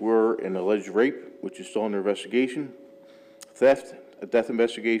of which were an alleged rape, which is still under investigation, theft, a death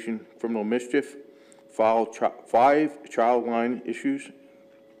investigation, criminal mischief, 5 child line issues,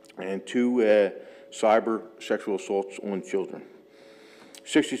 and 2 cyber sexual assaults on children.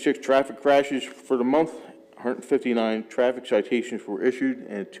 66 traffic crashes for the month, 159 traffic citations were issued,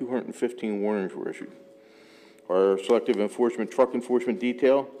 and 215 warnings were issued. Our selective enforcement truck enforcement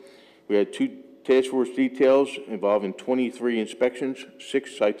detail, we had 2 task force details involving 23 inspections,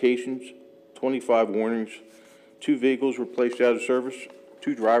 6 citations, 25 warnings, 2 vehicles were placed out of service,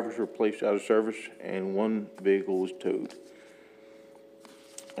 2 drivers were placed out of service, and 1 vehicle was towed.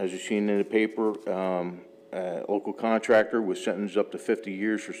 As you've seen in the paper, a local contractor was sentenced up to 50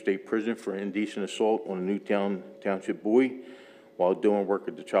 years for state prison for indecent assault on a Newtown Township boy while doing work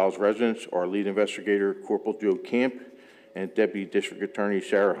at the child's residence. Our lead investigator, Corporal Joe Camp, and Deputy District Attorney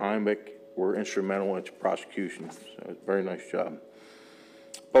Sarah Heimbeck were instrumental in its prosecution. So, very nice job.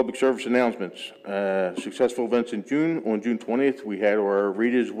 Public service announcements. Successful events in June. On June 20th, we had our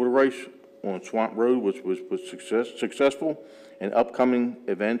Rita's Water Rice on Swamp Road, which was successful. And upcoming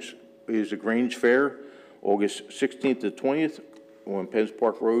events is the Grange Fair, August 16th to 20th on Penns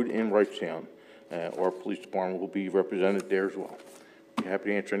Park Road in Wrightstown. Our police department will be represented there as well. Be happy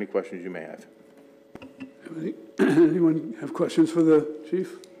to answer any questions you may have. Anyone have questions for the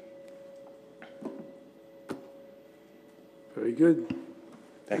chief? Very good.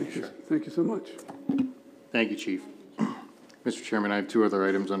 Thank you, sir. Thank you so much. Thank you, Chief. Mr. Chairman, I have 2 other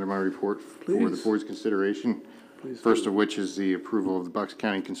items under my report for the board's consideration. First of which is the approval of the Bucks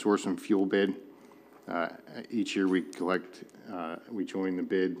County Consortium fuel bid. Each year we join the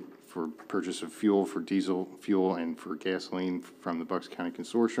bid for purchase of fuel for diesel fuel and for gasoline from the Bucks County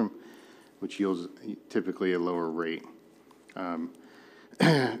Consortium, which yields typically a lower rate.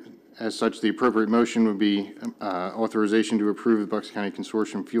 As such, the appropriate motion would be authorization to approve the Bucks County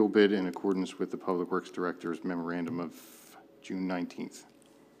Consortium fuel bid in accordance with the Public Works Director's memorandum of June 19th.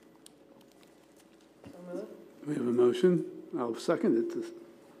 We have a motion. I'll second it.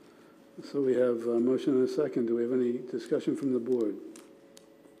 So we have a motion and a second. Do we have any discussion from the board?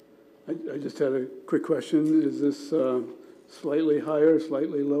 I just had a quick question. Is this slightly higher,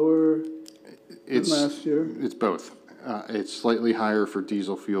 slightly lower than last year? It's both. It's slightly higher for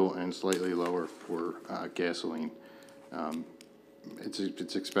diesel fuel and slightly lower for gasoline. It's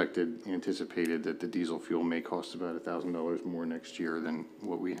anticipated that the diesel fuel may cost about $1,000 more next year than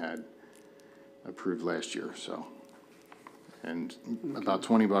what we had approved last year. So, and about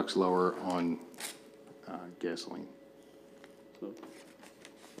 $20 lower on gasoline. So,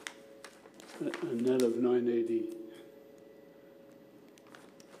 a net of 980.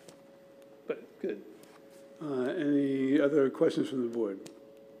 But good. Any other questions from the board?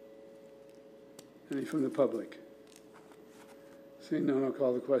 Any from the public? Seeing none, I'll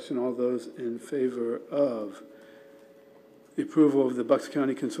call the question. All those in favor of the approval of the Bucks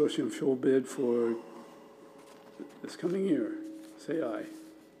County Consortium fuel bid for this coming year, say aye.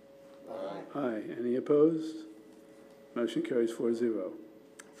 Aye. Aye. Any opposed? Motion carries 4-0.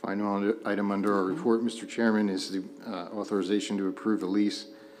 Final item under our report, Mr. Chairman, is the authorization to approve the lease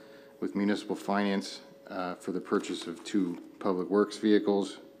with municipal finance for the purchase of 2 public works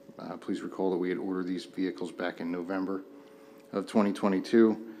vehicles. Please recall that we had ordered these vehicles back in November of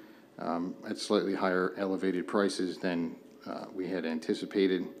 2022 at slightly higher elevated prices than we had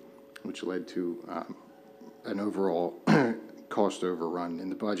anticipated, which led to an overall cost overrun in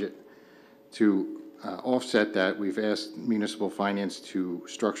the budget. To offset that, we've asked municipal finance to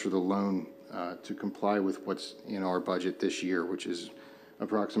structure the loan to comply with what's in our budget this year, which is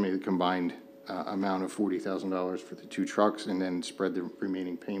approximately the combined amount of $40,000 for the 2 trucks, and then spread the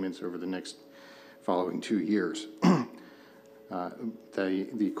remaining payments over the next following 2 years.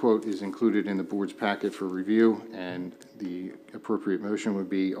 The quote is included in the board's packet for review, and the appropriate motion would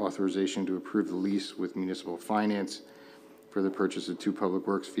be authorization to approve the lease with municipal finance for the purchase of 2 public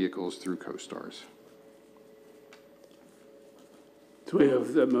works vehicles through CoStars. Do we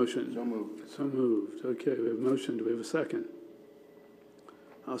have that motion? So moved. So moved. Okay, we have a motion. Do we have a second?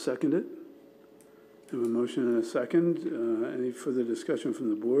 I'll second it. We have a motion and a second. Any further discussion from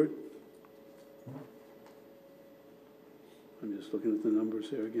the board? I'm just looking at the numbers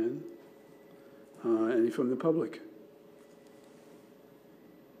here again. Any from the public?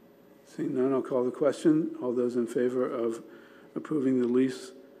 Seeing none, I'll call the question. All those in favor of approving the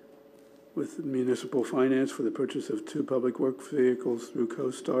lease with municipal finance for the purchase of 2 public works vehicles through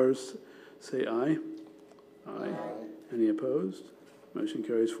CoStars, say aye. Aye. Any opposed? Motion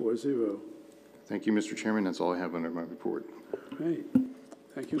carries 4-0. Thank you, Mr. Chairman. That's all I have under my report. Great.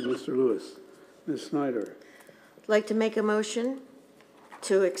 Thank you, Mr. Lewis. Ms. Snyder. I'd like to make a motion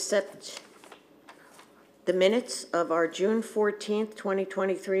to accept the minutes of our June 14th,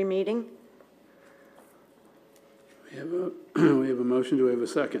 2023 meeting. We have a motion. Do we have a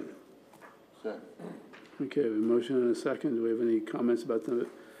second? Second. Okay, we have a motion and a second. Do we have any comments about the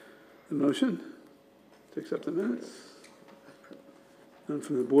motion to accept the minutes? None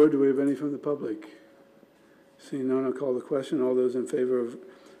from the board. Do we have any from the public? Seeing none, I'll call the question. All those in favor of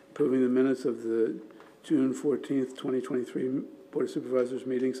approving the minutes of the June 14th, 2023 Board of Supervisors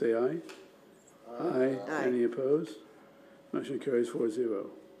meeting, say aye. Aye. Aye. Any opposed? Motion carries 4-0.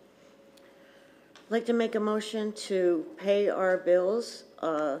 I'd like to make a motion to pay our bills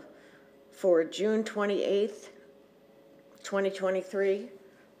for June 28th, 2023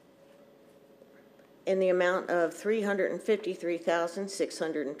 in the amount of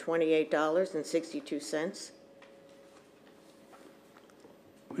 $353,628.62.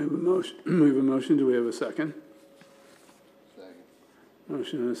 We have a motion. We have a motion. Do we have a second? Second.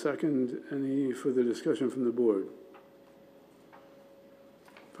 Motion and a second. Any further discussion from the board?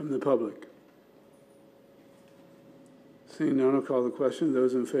 From the public? Seeing none, I'll call the question.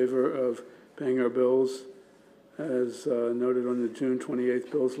 Those in favor of paying our bills as noted on the June 28th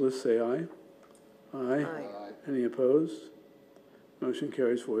bills list, say aye. Aye. Aye. Any opposed? Motion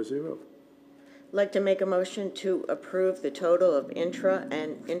carries 4-0. I'd like to make a motion to approve the total of intra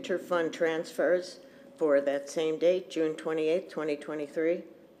and interfund transfers for that same date, June 28th, 2023.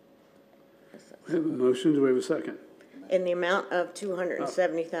 We have a motion. Do we have a second? In the amount of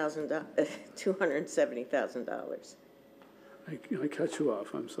 $270,000. I cut you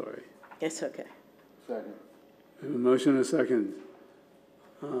off. I'm sorry. It's okay. Second. We have a motion and a second.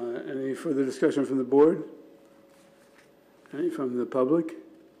 Any further discussion from the board? Any from the public?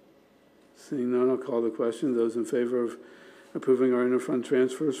 Seeing none, I'll call the question. Those in favor of approving our interfund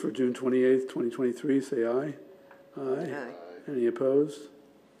transfers for June 28th, 2023, say aye. Aye. Aye. Any opposed?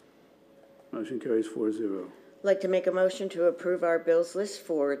 Motion carries 4-0. I'd like to make a motion to approve our bills list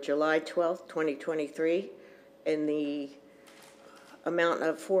for July 12th, 2023 in the amount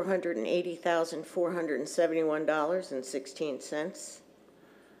of $480,471.16.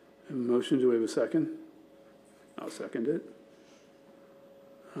 Have a motion. Do we have a second? I'll second it.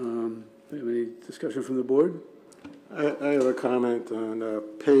 Do we have any discussion from the board? I have a comment on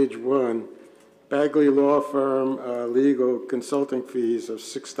page 1. Bagley Law Firm legal consulting fees of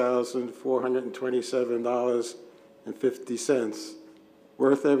 $6,427.50.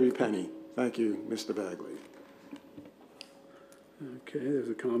 Worth every penny. Thank you, Mr. Bagley. Okay, there's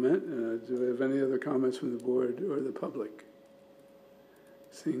a comment. Do we have any other comments from the board or the public?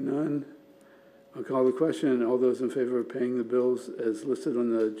 Seeing none, I'll call the question. All those in favor of paying the bills as listed on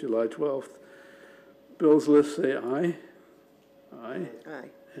the July 12th bills list, say aye. Aye. Aye.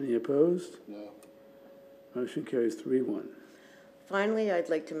 Any opposed? No. Motion carries 3-1. Finally, I'd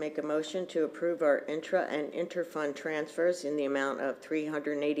like to make a motion to approve our intra and interfund transfers in the amount of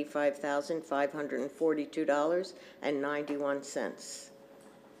 $385,542.91.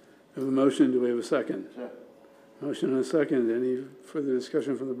 We have a motion. Do we have a second? Second. Motion and a second. Any further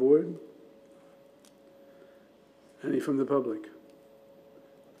discussion from the board? Any from the public?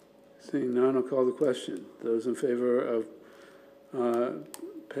 Seeing none, I'll call the question. Those in favor of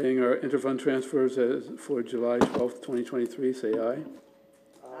paying our interfund transfers for July 12th, 2023, say aye.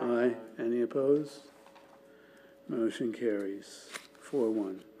 Aye. Any opposed? Motion carries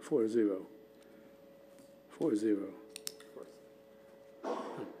 4-1, 4-0. 4-0.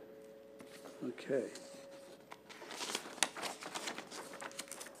 Okay.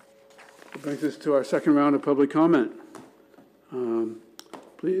 That brings us to our second round of public comment.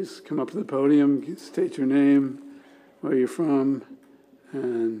 Please come up to the podium, state your name, where you're from,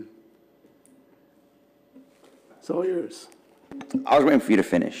 and it's all yours. I was waiting for you to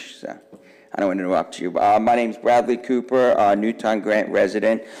finish, so I don't want to interrupt you. My name's Bradley Cooper, Newtown Grant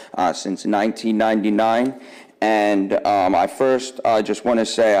resident since 1999. And I first just want to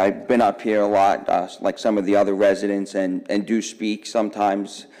say I've been up here a lot, like some of the other residents, and do speak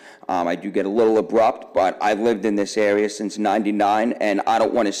sometimes. I do get a little abrupt, but I've lived in this area since '99, and I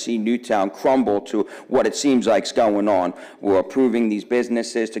don't want to see Newtown crumble to what it seems like is going on. We're approving these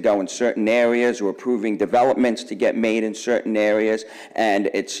businesses to go in certain areas. We're approving developments to get made in certain areas, and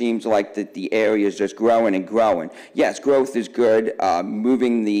it seems like that the area is just growing and growing. Yes, growth is good.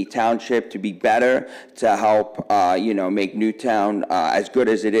 Moving the township to be better, to help, make Newtown as good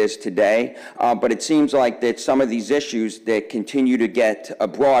as it is today. But it seems like that some of these issues that continue to get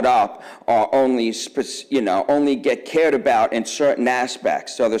brought up are only get cared about in certain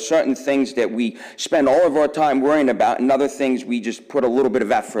aspects. So there's certain things that we spend all of our time worrying about, and other things we just put a little bit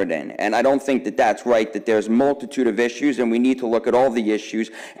of effort in. And I don't think that that's right, that there's a multitude of issues, and we need to look at all the issues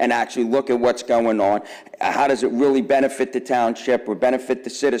and actually look at what's going on. How does it really benefit the township or benefit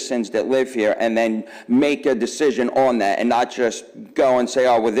the citizens that live here, and then make a decision on that, and not just go and say,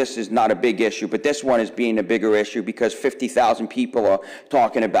 oh, well, this is not a big issue, but this one is being a bigger issue because 50,000 people are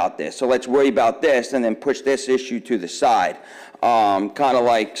talking about this. So let's worry about this and then push this issue to the side. Kind of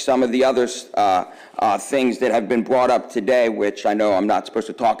like some of the other things that have been brought up today, which I know I'm not supposed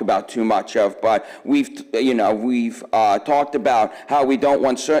to talk about too much of, but we've talked about how we don't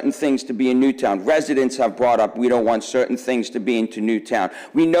want certain things to be in Newtown. Residents have brought up we don't want certain things to be into Newtown.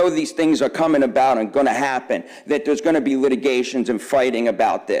 We know these things are coming about and going to happen, that there's going to be litigations and fighting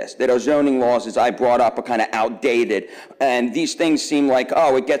about this, that our zoning laws, as I brought up, are kind of outdated. And these things seem like,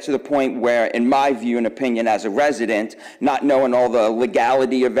 oh, it gets to the point where, in my view and opinion as a resident, not knowing all the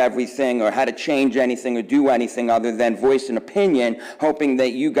legality of everything or how to change anything or do anything other than voice an opinion, hoping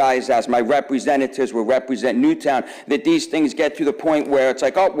that you guys as my representatives will represent Newtown, that these things get to the point where it's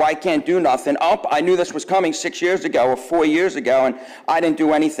like, oh, well, I can't do nothing. Oh, I knew this was coming 6 years ago or 4 years ago, and I didn't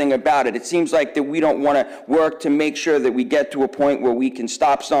do anything about it. It seems like that we don't want to work to make sure that we get to a point where we can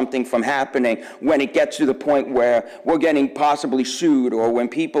stop something from happening when it gets to the point where we're getting possibly sued, or when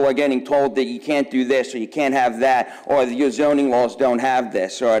people are getting told that you can't do this or you can't have that, or your zoning laws don't have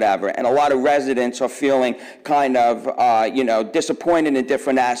this or whatever. And a lot of residents are feeling kind of, disappointed in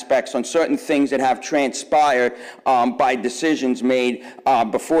different aspects on certain things that have transpired by decisions made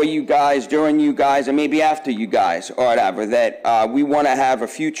before you guys, during you guys, and maybe after you guys or whatever, that we want to have a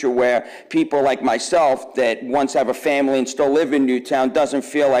future where people like myself that once have a family and still live in Newtown doesn't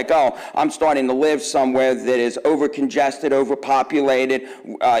feel like, oh, I'm starting to live somewhere that is over-congested, overpopulated.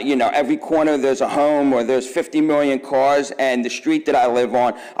 Every corner there's a home, or there's 50 million cars, and the street that I live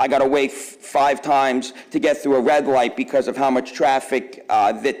on, I got to wait 5 times to get through a red light because of how much traffic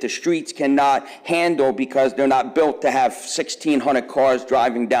that the streets cannot handle, because they're not built to have 1,600 cars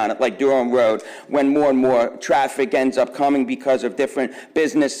driving down it like Durham Road, when more and more traffic ends up coming because of different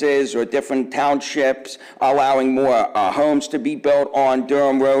businesses or different townships allowing more homes to be built on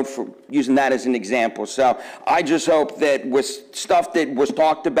Durham Road, for using that as an example. So I just hope that with stuff that was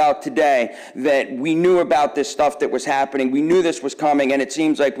talked about today, that we knew about this stuff that was happening. We we knew this was coming, and it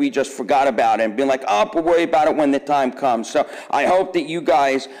seems like we just forgot about it and been like, oh, we'll worry about it when the time comes. So I hope that you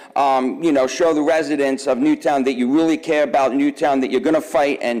guys, you know, show the residents of Newtown that you really care about Newtown, that you're going to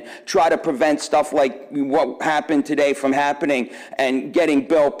fight and try to prevent stuff like what happened today from happening and getting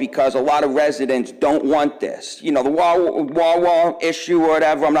built, because a lot of residents don't want this. You know, the wall issue or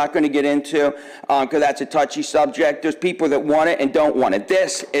whatever, I'm not going to get into because that's a touchy subject. There's people that want it and don't want it.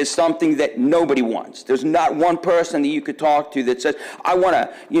 This is something that nobody wants. There's not one person that you could talk to that says, I want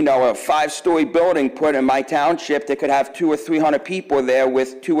a 5-story building put in my township that could have 200 or 300 people there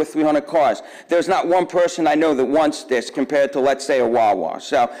with 200 or 300 cars. There's not one person I know that wants this compared to, let's say, a Wawa.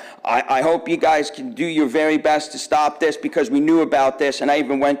 So I hope you guys can do your very best to stop this, because we knew about this, and I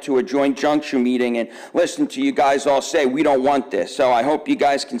even went to a joint junction meeting and listened to you guys all say we don't want this. So I hope you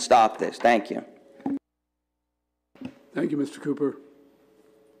guys can stop this. Thank you. Thank you, Mr. Cooper.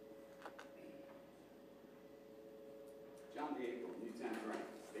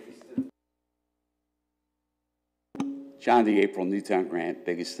 John D. April, Newtown Grant,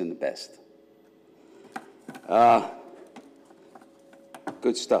 biggest and the best.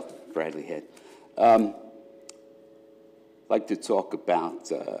 Good stuff, Bradley had. Like to talk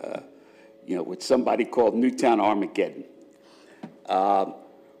about, what somebody called Newtown Armageddon.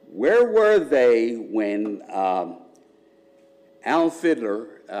 Where were they when Alan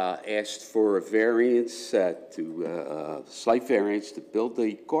Fiddler asked for a variance, slight variance to build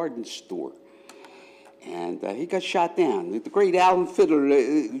a garden store? And he got shot down. The great Alan Fiddler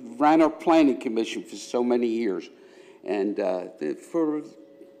ran our planning commission for so many years. And for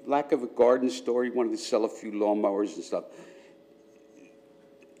lack of a garden store, he wanted to sell a few lawnmowers and stuff.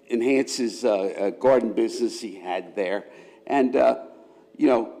 Enhance his garden business he had there. And,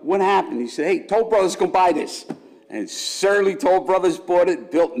 what happened? He said, hey, Toll Brothers can buy this. And certainly Toll Brothers bought it,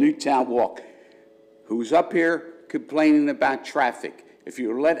 built Newtown Walk. Who's up here complaining about traffic? If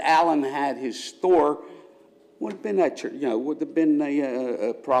you let Alan had his store, would have been would have been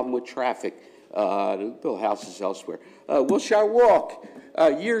a problem with traffic. Build houses elsewhere. Wilshire Walk,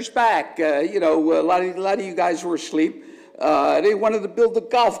 years back, a lot of you guys were asleep. They wanted to build a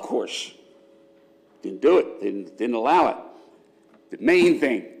golf course. Didn't do it. Didn't allow it. The main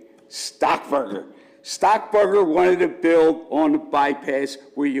thing, Stockburger. Stockburger wanted to build on the bypass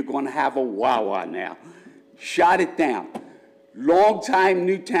where you're going to have a Wawa now. Shot it down. Longtime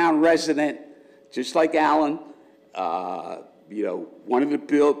Newtown resident, just like Alan, wanted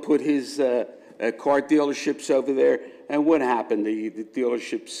to put his car dealerships over there. And what happened? The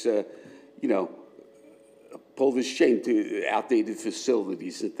dealerships, pulled his chain to outdated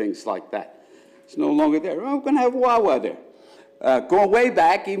facilities and things like that. It's no longer there. Oh, we're going to have Wawa there. Going way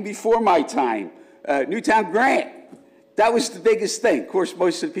back, even before my time, Newtown Grant. That was the biggest thing. Of course,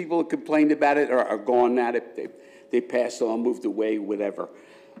 most of the people who complained about it are gone at it. They passed on, moved away, whatever.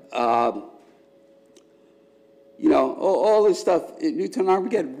 All this stuff, Newtown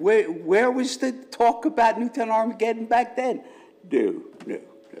Armageddon. Where was the talk about Newtown Armageddon back then? No,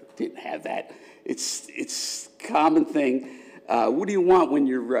 didn't have that. It's a common thing. What do you want when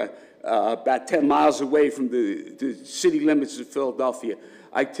you're about 10 miles away from the city limits of Philadelphia?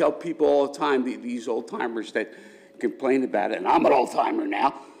 I tell people all the time, these old-timers that complain about it, and I'm an old-timer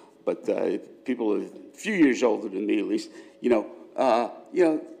now, but people a few years older than me at least,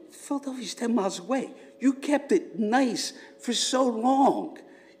 Philadelphia's 10 miles away. You kept it nice for so long.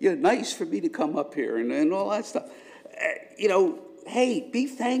 Nice for me to come up here and all that stuff. Hey, be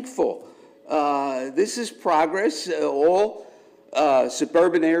thankful. This is progress. All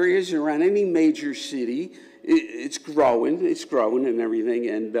suburban areas around any major city, it's growing and everything.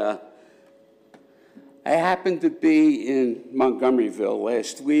 And I happened to be in Montgomeryville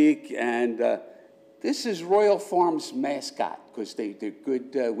last week, and this is Royal Farms' mascot, because they're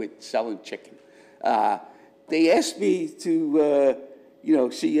good with selling chicken. They asked me to,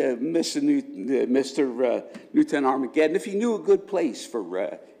 see Mr. Newtown Armageddon, if he knew a good place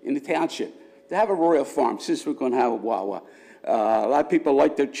for in the township to have a Royal Farm, since we're going to have a Wawa. A lot of people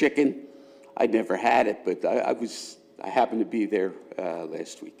like their chicken. I never had it, but I happened to be there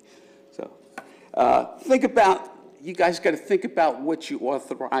last week. So think about. You guys got to think about what you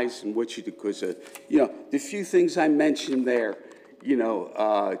authorize and what you do, because the few things I mentioned there,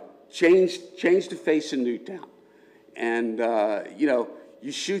 change the face of Newtown, and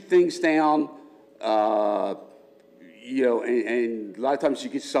you shoot things down, and a lot of times you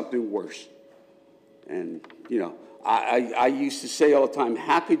get something worse. And I used to say all the time,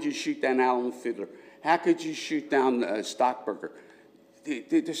 how could you shoot down Alan Fiddler? How could you shoot down Stockburger?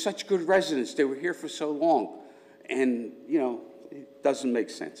 They're such good residents. They were here for so long. And, it doesn't make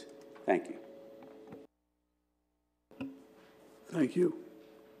sense. Thank you. Thank you.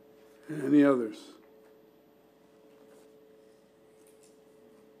 Any others?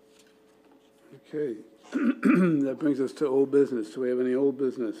 Okay. That brings us to old business. Do we have any old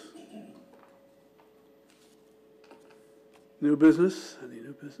business? New business? Any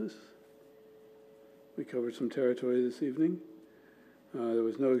new business? We covered some territory this evening. There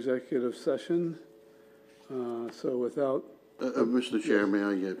was no executive session. So without... Mr. Chair, may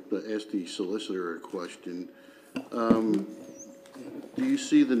I ask the solicitor a question? Do you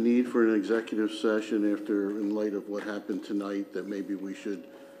see the need for an executive session after, in light of what happened tonight, that maybe we should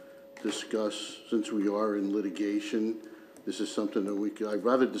discuss, since we are in litigation? This is something that I'd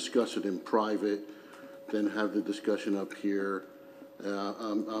rather discuss it in private than have the discussion up here.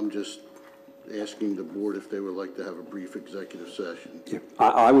 I'm just asking the board if they would like to have a brief executive session. Yeah,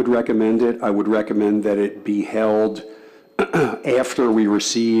 I would recommend it. I would recommend that it be held after we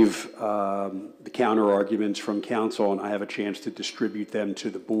receive the counter arguments from counsel and I have a chance to distribute them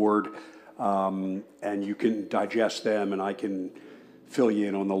to the board, and you can digest them and I can fill you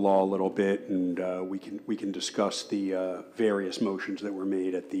in on the law a little bit, and we can discuss the various motions that were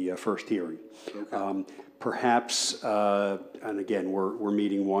made at the first hearing. Okay. Perhaps, and again, we're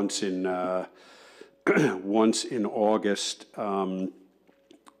meeting once in August,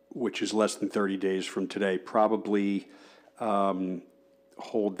 which is less than 30 days from today. Probably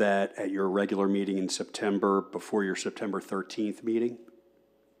hold that at your regular meeting in September before your September 13th meeting.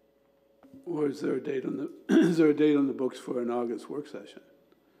 Or is there a date on the is there a date on the books for an August work session,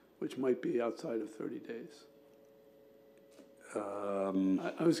 which might be outside of 30 days?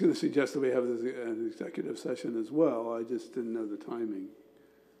 I was going to suggest that we have an executive session as well. I just didn't know the timing.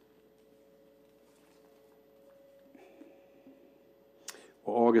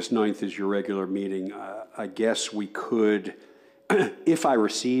 Well, August 9th is your regular meeting. I guess we could, if I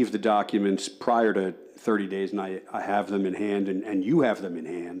receive the documents prior to 30 days and I have them in hand and you have them in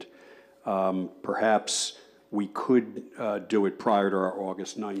hand, perhaps we could do it prior to our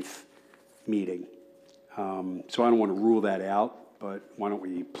August 9th meeting. So I don't want to rule that out, but why don't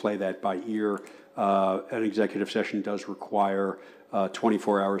we play that by ear? An executive session does require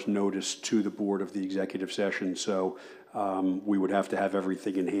 24 hours notice to the board of the executive session, so we would have to have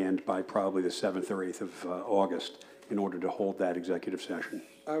everything in hand by probably the 7th or 8th of August in order to hold that executive session.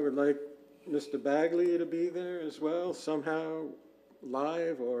 I would like Mr. Bagley to be there as well, somehow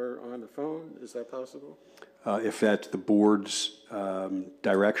live or on the phone. Is that possible? If that's the board's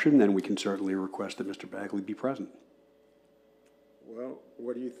direction, then we can certainly request that Mr. Bagley be present. Well,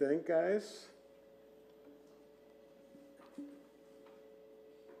 what do you think, guys?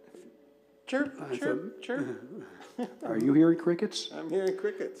 Sure. Are you hearing crickets? I'm hearing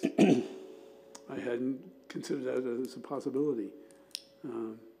crickets. I hadn't considered that as a possibility.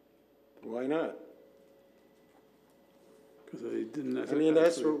 Why not? Because I didn't. I mean,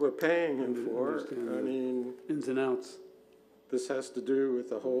 that's what we're paying him for. I mean, ins and outs. This has to do with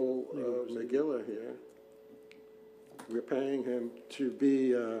the whole Megillah here. We're paying him to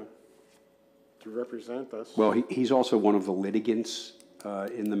be to represent us. Well, he's also one of the litigants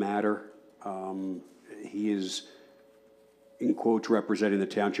in the matter. He is, in quotes, representing the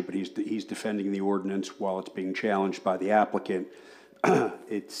township, but he's defending the ordinance while it's being challenged by the applicant.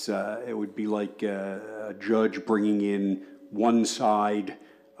 It would be like a judge bringing in one side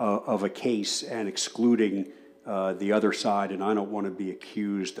of a case and excluding the other side, and I don't want to be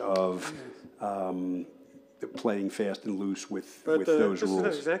accused of playing fast and loose with those rules. This is an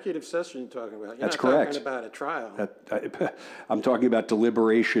executive session you're talking about. You're That's not correct. talking about a trial. I'm talking about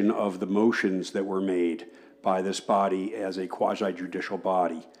deliberation of the motions that were made by this body as a quasi-judicial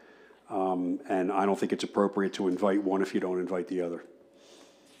body. And I don't think it's appropriate to invite one if you don't invite the other.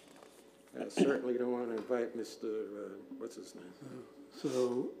 I certainly don't want to invite Mr. What's his name?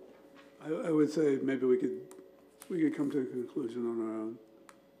 So I would say maybe we could come to a conclusion on our own.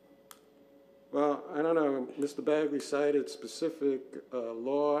 Well, I don't know. Mr. Bagley cited specific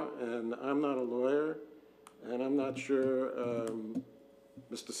law, and I'm not a lawyer, and I'm not sure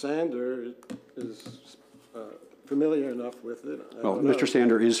Mr. Sander is familiar enough with it. Well, Mr.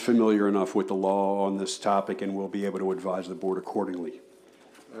 Sander is familiar enough with the law on this topic and will be able to advise the board accordingly.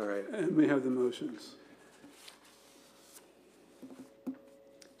 All right. And we have the motions.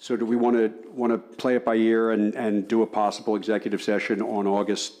 So do we want to play it by ear and do a possible executive session on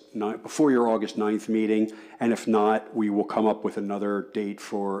August 9th, before your August 9th meeting? And if not, we will come up with another date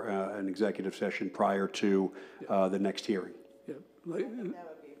for an executive session prior to the next hearing. Yeah.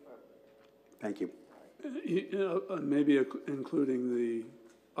 Thank you. Maybe including the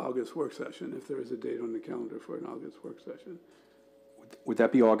August work session, if there is a date on the calendar for an August work session. Would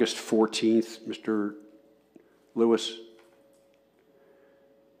that be August 14th, Mr. Lewis?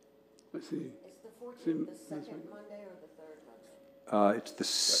 I see. Is the 14th the second Monday or the third Monday? It's the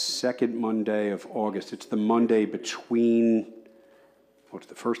second Monday of August. It's the Monday between, what's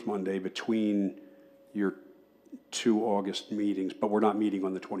the first Monday between your two August meetings, but we're not meeting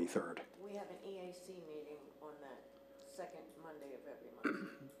on the 23rd. We have an EAC meeting on that second Monday of every month.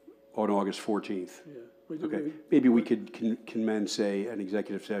 On August 14th. Yeah. Okay, maybe we could commence an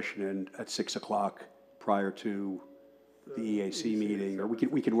executive session at 6 o'clock prior to the EAC meeting, or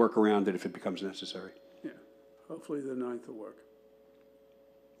we could work around it if it becomes necessary. Yeah, hopefully the 9th will work.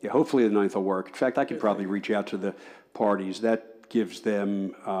 Yeah, hopefully the 9th will work. In fact, I could probably reach out to the parties. That gives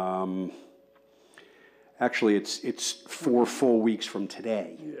them, actually, it's 4 full weeks from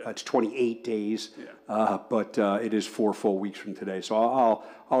today. Yeah. It's 28 days, Yeah. but it is 4 full weeks from today. So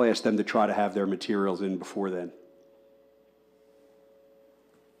I'll ask them to try to have their materials in before then.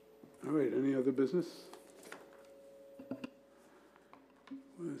 All right, any other business?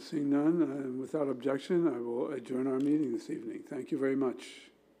 Seeing none, without objection, I will adjourn our meeting this evening. Thank you very much.